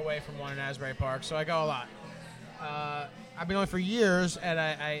block away from one in Asbury Park, so I go a lot. I've been going for years, and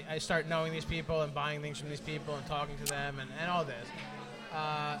I start knowing these people and buying things from these people and talking to them and all this.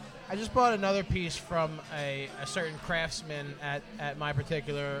 I just bought another piece from a certain craftsman at my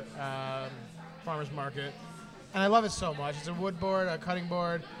particular farmer's market, and I love it so much. It's a wood board, a cutting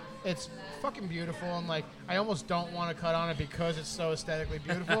board. It's fucking beautiful, and like I almost don't want to cut on it because it's so aesthetically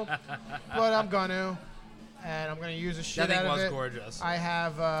beautiful, but I'm gonna. And I'm going to use the shit That thing out of was it. gorgeous. I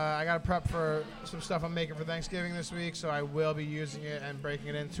have, I got to prep for some stuff I'm making for Thanksgiving this week, so I will be using it and breaking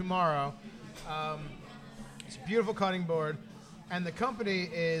it in tomorrow. It's a beautiful cutting board, and the company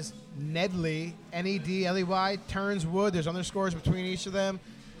is Nedley, Nedley, Turns Wood. There's underscores between each of them.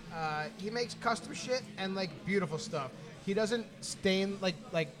 He makes custom shit and like beautiful stuff. he doesn't stain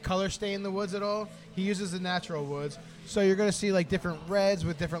like color stain the woods at all. He uses the natural woods. So you're gonna see like different reds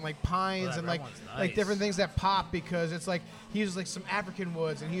with different like pines that and red like one's like nice. different things that pop because it's like he uses like some African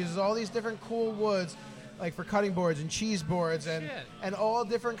woods and he uses all these different cool woods like for cutting boards and cheese boards and Shit. and all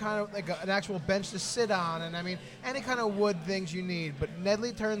different kind of like an actual bench to sit on and I mean any kind of wood things you need. But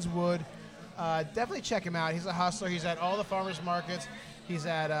Nedley Turns Wood, definitely check him out. He's a hustler. He's at all the farmers markets. He's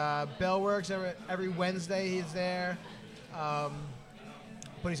at Bellworks every Wednesday. He's there.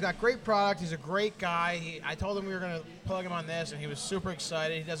 But he's got great product. He's a great guy. I told him we were going to plug him on this, and he was super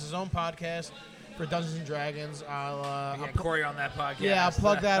excited. He does his own podcast for Dungeons and Dragons. I'll Get Corey on that podcast. yeah, I'll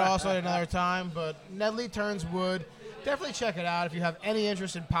plug that also at another time. But Nedley Turns Wood. Definitely check it out if you have any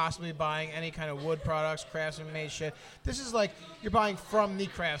interest in possibly buying any kind of wood products, craftsman made shit. This is like you're buying from the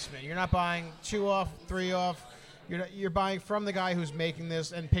craftsman. You're not buying 2 off, 3 off. You're buying from the guy who's making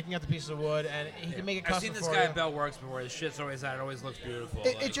this and picking up the piece of wood, and he can make it I've custom seen this for guy you. at Bell Works before. His shit's always out. It always looks beautiful.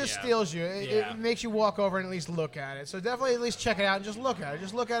 It just steals you. It makes you walk over and at least look at it. So definitely at least check it out and just look at it.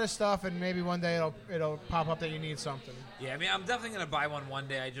 Just look at his stuff, and maybe one day it'll pop up that you need something. Yeah, I mean, I'm definitely gonna buy one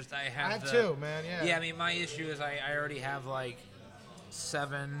day. I have I have 2, man. Yeah. Yeah, I mean, my issue is I already have like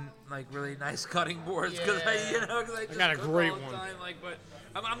 7 like really nice cutting boards because I just got a cook great all the one. time, but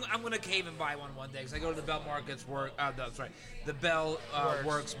I'm gonna cave and buy one day because I go to the Bell Markets the Bell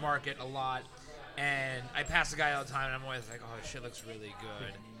Works Market a lot, and I pass the guy all the time, and I'm always like, oh, this shit looks really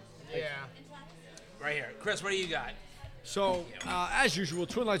good. Yeah. Right here, Chris, what do you got? So, as usual,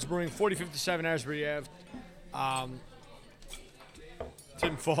 Twin Lights Brewing, 4057 Asbury Ave,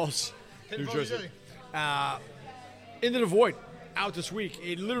 Tin Falls, New Jersey. Into the Void, out this week.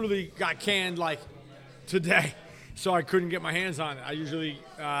 It literally got canned like today, so I couldn't get my hands on it. I usually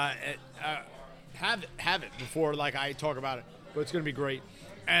have it before like I talk about it, but it's going to be great.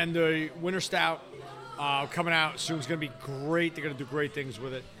 And the Winter Stout coming out soon is going to be great. They're going to do great things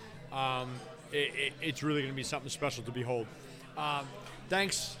with it. It's really going to be something special to behold.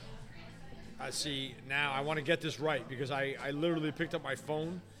 Thanks. I see now I want to get this right because I literally picked up my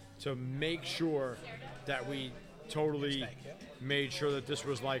phone to make sure that we totally made sure that this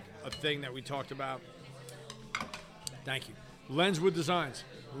was like a thing that we talked about. Thank you. Lenswood Designs.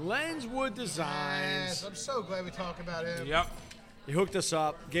 Lenswood Designs. Yes, I'm so glad we talked about him. Yep. He hooked us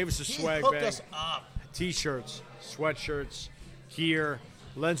up, gave us a He swag hooked bag. us up. T-shirts, sweatshirts, here,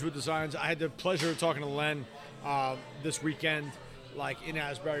 Lenswood Designs. I had the pleasure of talking to Len this weekend, like in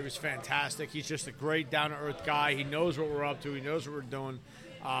Asbury. It was fantastic. He's just a great down-to-earth guy. He knows what we're up to. He knows what we're doing.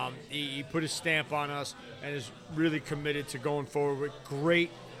 He put his stamp on us and is really committed to going forward with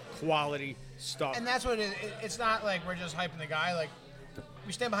great quality stuff. And that's what it is. It's not like we're just hyping the guy. Like,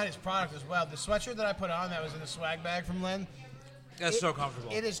 we stand behind his product as well. The sweatshirt that I put on that was in the swag bag from Len. That's so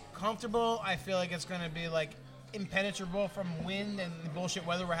comfortable. It is comfortable. I feel like it's going to be, like, impenetrable from wind and the bullshit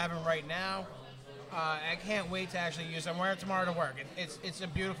weather we're having right now. I can't wait to actually use it. I'm wearing it tomorrow to work. It's a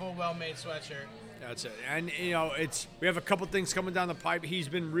beautiful, well-made sweatshirt. That's it. And, we have a couple things coming down the pipe. He's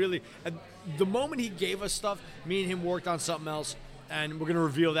been really, the moment he gave us stuff, me and him worked on something else, and we're going to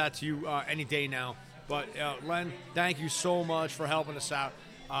reveal that to you any day now. But, Len, thank you so much for helping us out.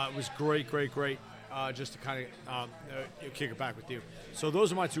 It was great, just to kind of kick it back with you. So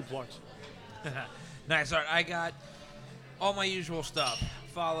those are my 2 plugs. Nice. All right, I got all my usual stuff.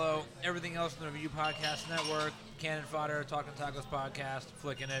 Follow everything else in the Review Podcast Network. Cannon Fodder, Talking Tacos Podcast,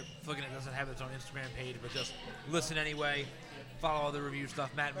 Flicking It. Flicking It doesn't have its own Instagram page, but just listen anyway. Follow all the review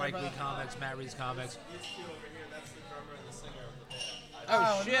stuff. Matt and Mike read comics. Matt reads comics.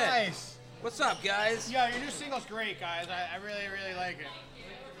 Oh, shit. Nice. What's up, guys? Yo, your new single's great, guys. I really, really like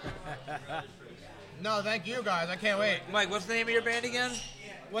it. No, thank you, guys. I can't wait. Mike, what's the name of your band again?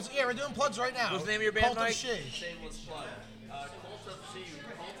 We're doing plugs right now. What's the name of your band, Cult Mike? Of She. Shameless plug. Cult of She.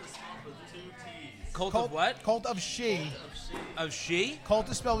 Cult is spelled with 2 T's. Cult of what? Cult of She. Of She? Cult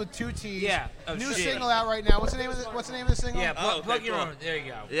is spelled with 2 T's. Yeah, of New She. single out right now. What's the name of the single? Yeah, Oh, plug okay, your cool. own. There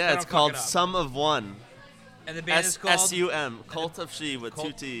you go. Yeah, So it's don't called fuck it up. Sum of One. And the band is called S-U-M. Cult of She with 2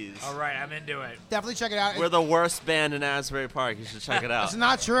 Cult- T's. All right, I'm into it. Definitely check it out. We're the worst band in Asbury Park. You should check it out. It's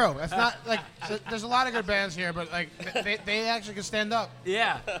not true. It's not like there's a lot of good bands here, but like they actually can stand up.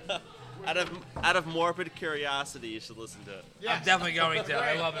 Yeah, Out of morbid curiosity, you should listen to it. I'm definitely going to.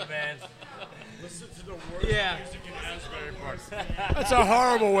 I love it, man. Listen to the worst Yeah. music in Asbury Park. That's a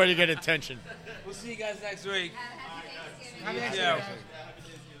horrible way to get attention. We'll see you guys next week. Happy Thanksgiving, Yeah. guys.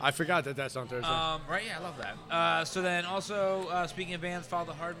 I forgot that that's on Thursday. Right, yeah, I love that. So then also, speaking of bands, follow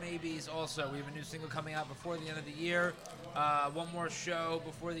the Hard Maybes. Also, we have a new single coming out before the end of the year. One more show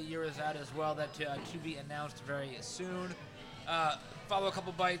before the year is out as well that to be announced very soon. Follow a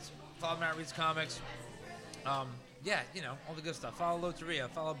couple bites. Follow Matt Reads Comics. yeah, you know, all the good stuff. Follow Loteria,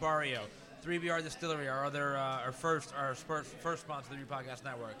 follow Barrio, 3BR Distillery, our other, our first sponsor of the Review Podcast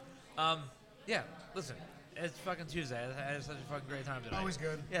Network. Yeah, listen, it's fucking Tuesday. I had such a fucking great time tonight. Always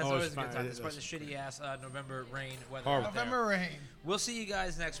good. Yeah, it's Always always a good fun. time, It despite is. the shitty ass November rain weather. Horrible. out there. November rain. We'll see you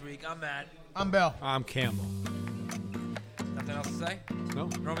guys next week. I'm Matt. I'm Bill. I'm Campbell. Nothing else to say? No?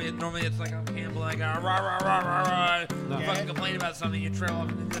 Normally it's like I'm Campbell, like rah rah rah rah rah. No. You fucking complain about something, you trail off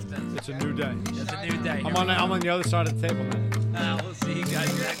in the distance. It's a new day. It's a new day. I'm on the other side of the table, man. We'll see you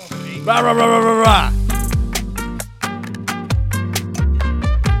guys next week. Rah, rah, rah, rah, rah, rah.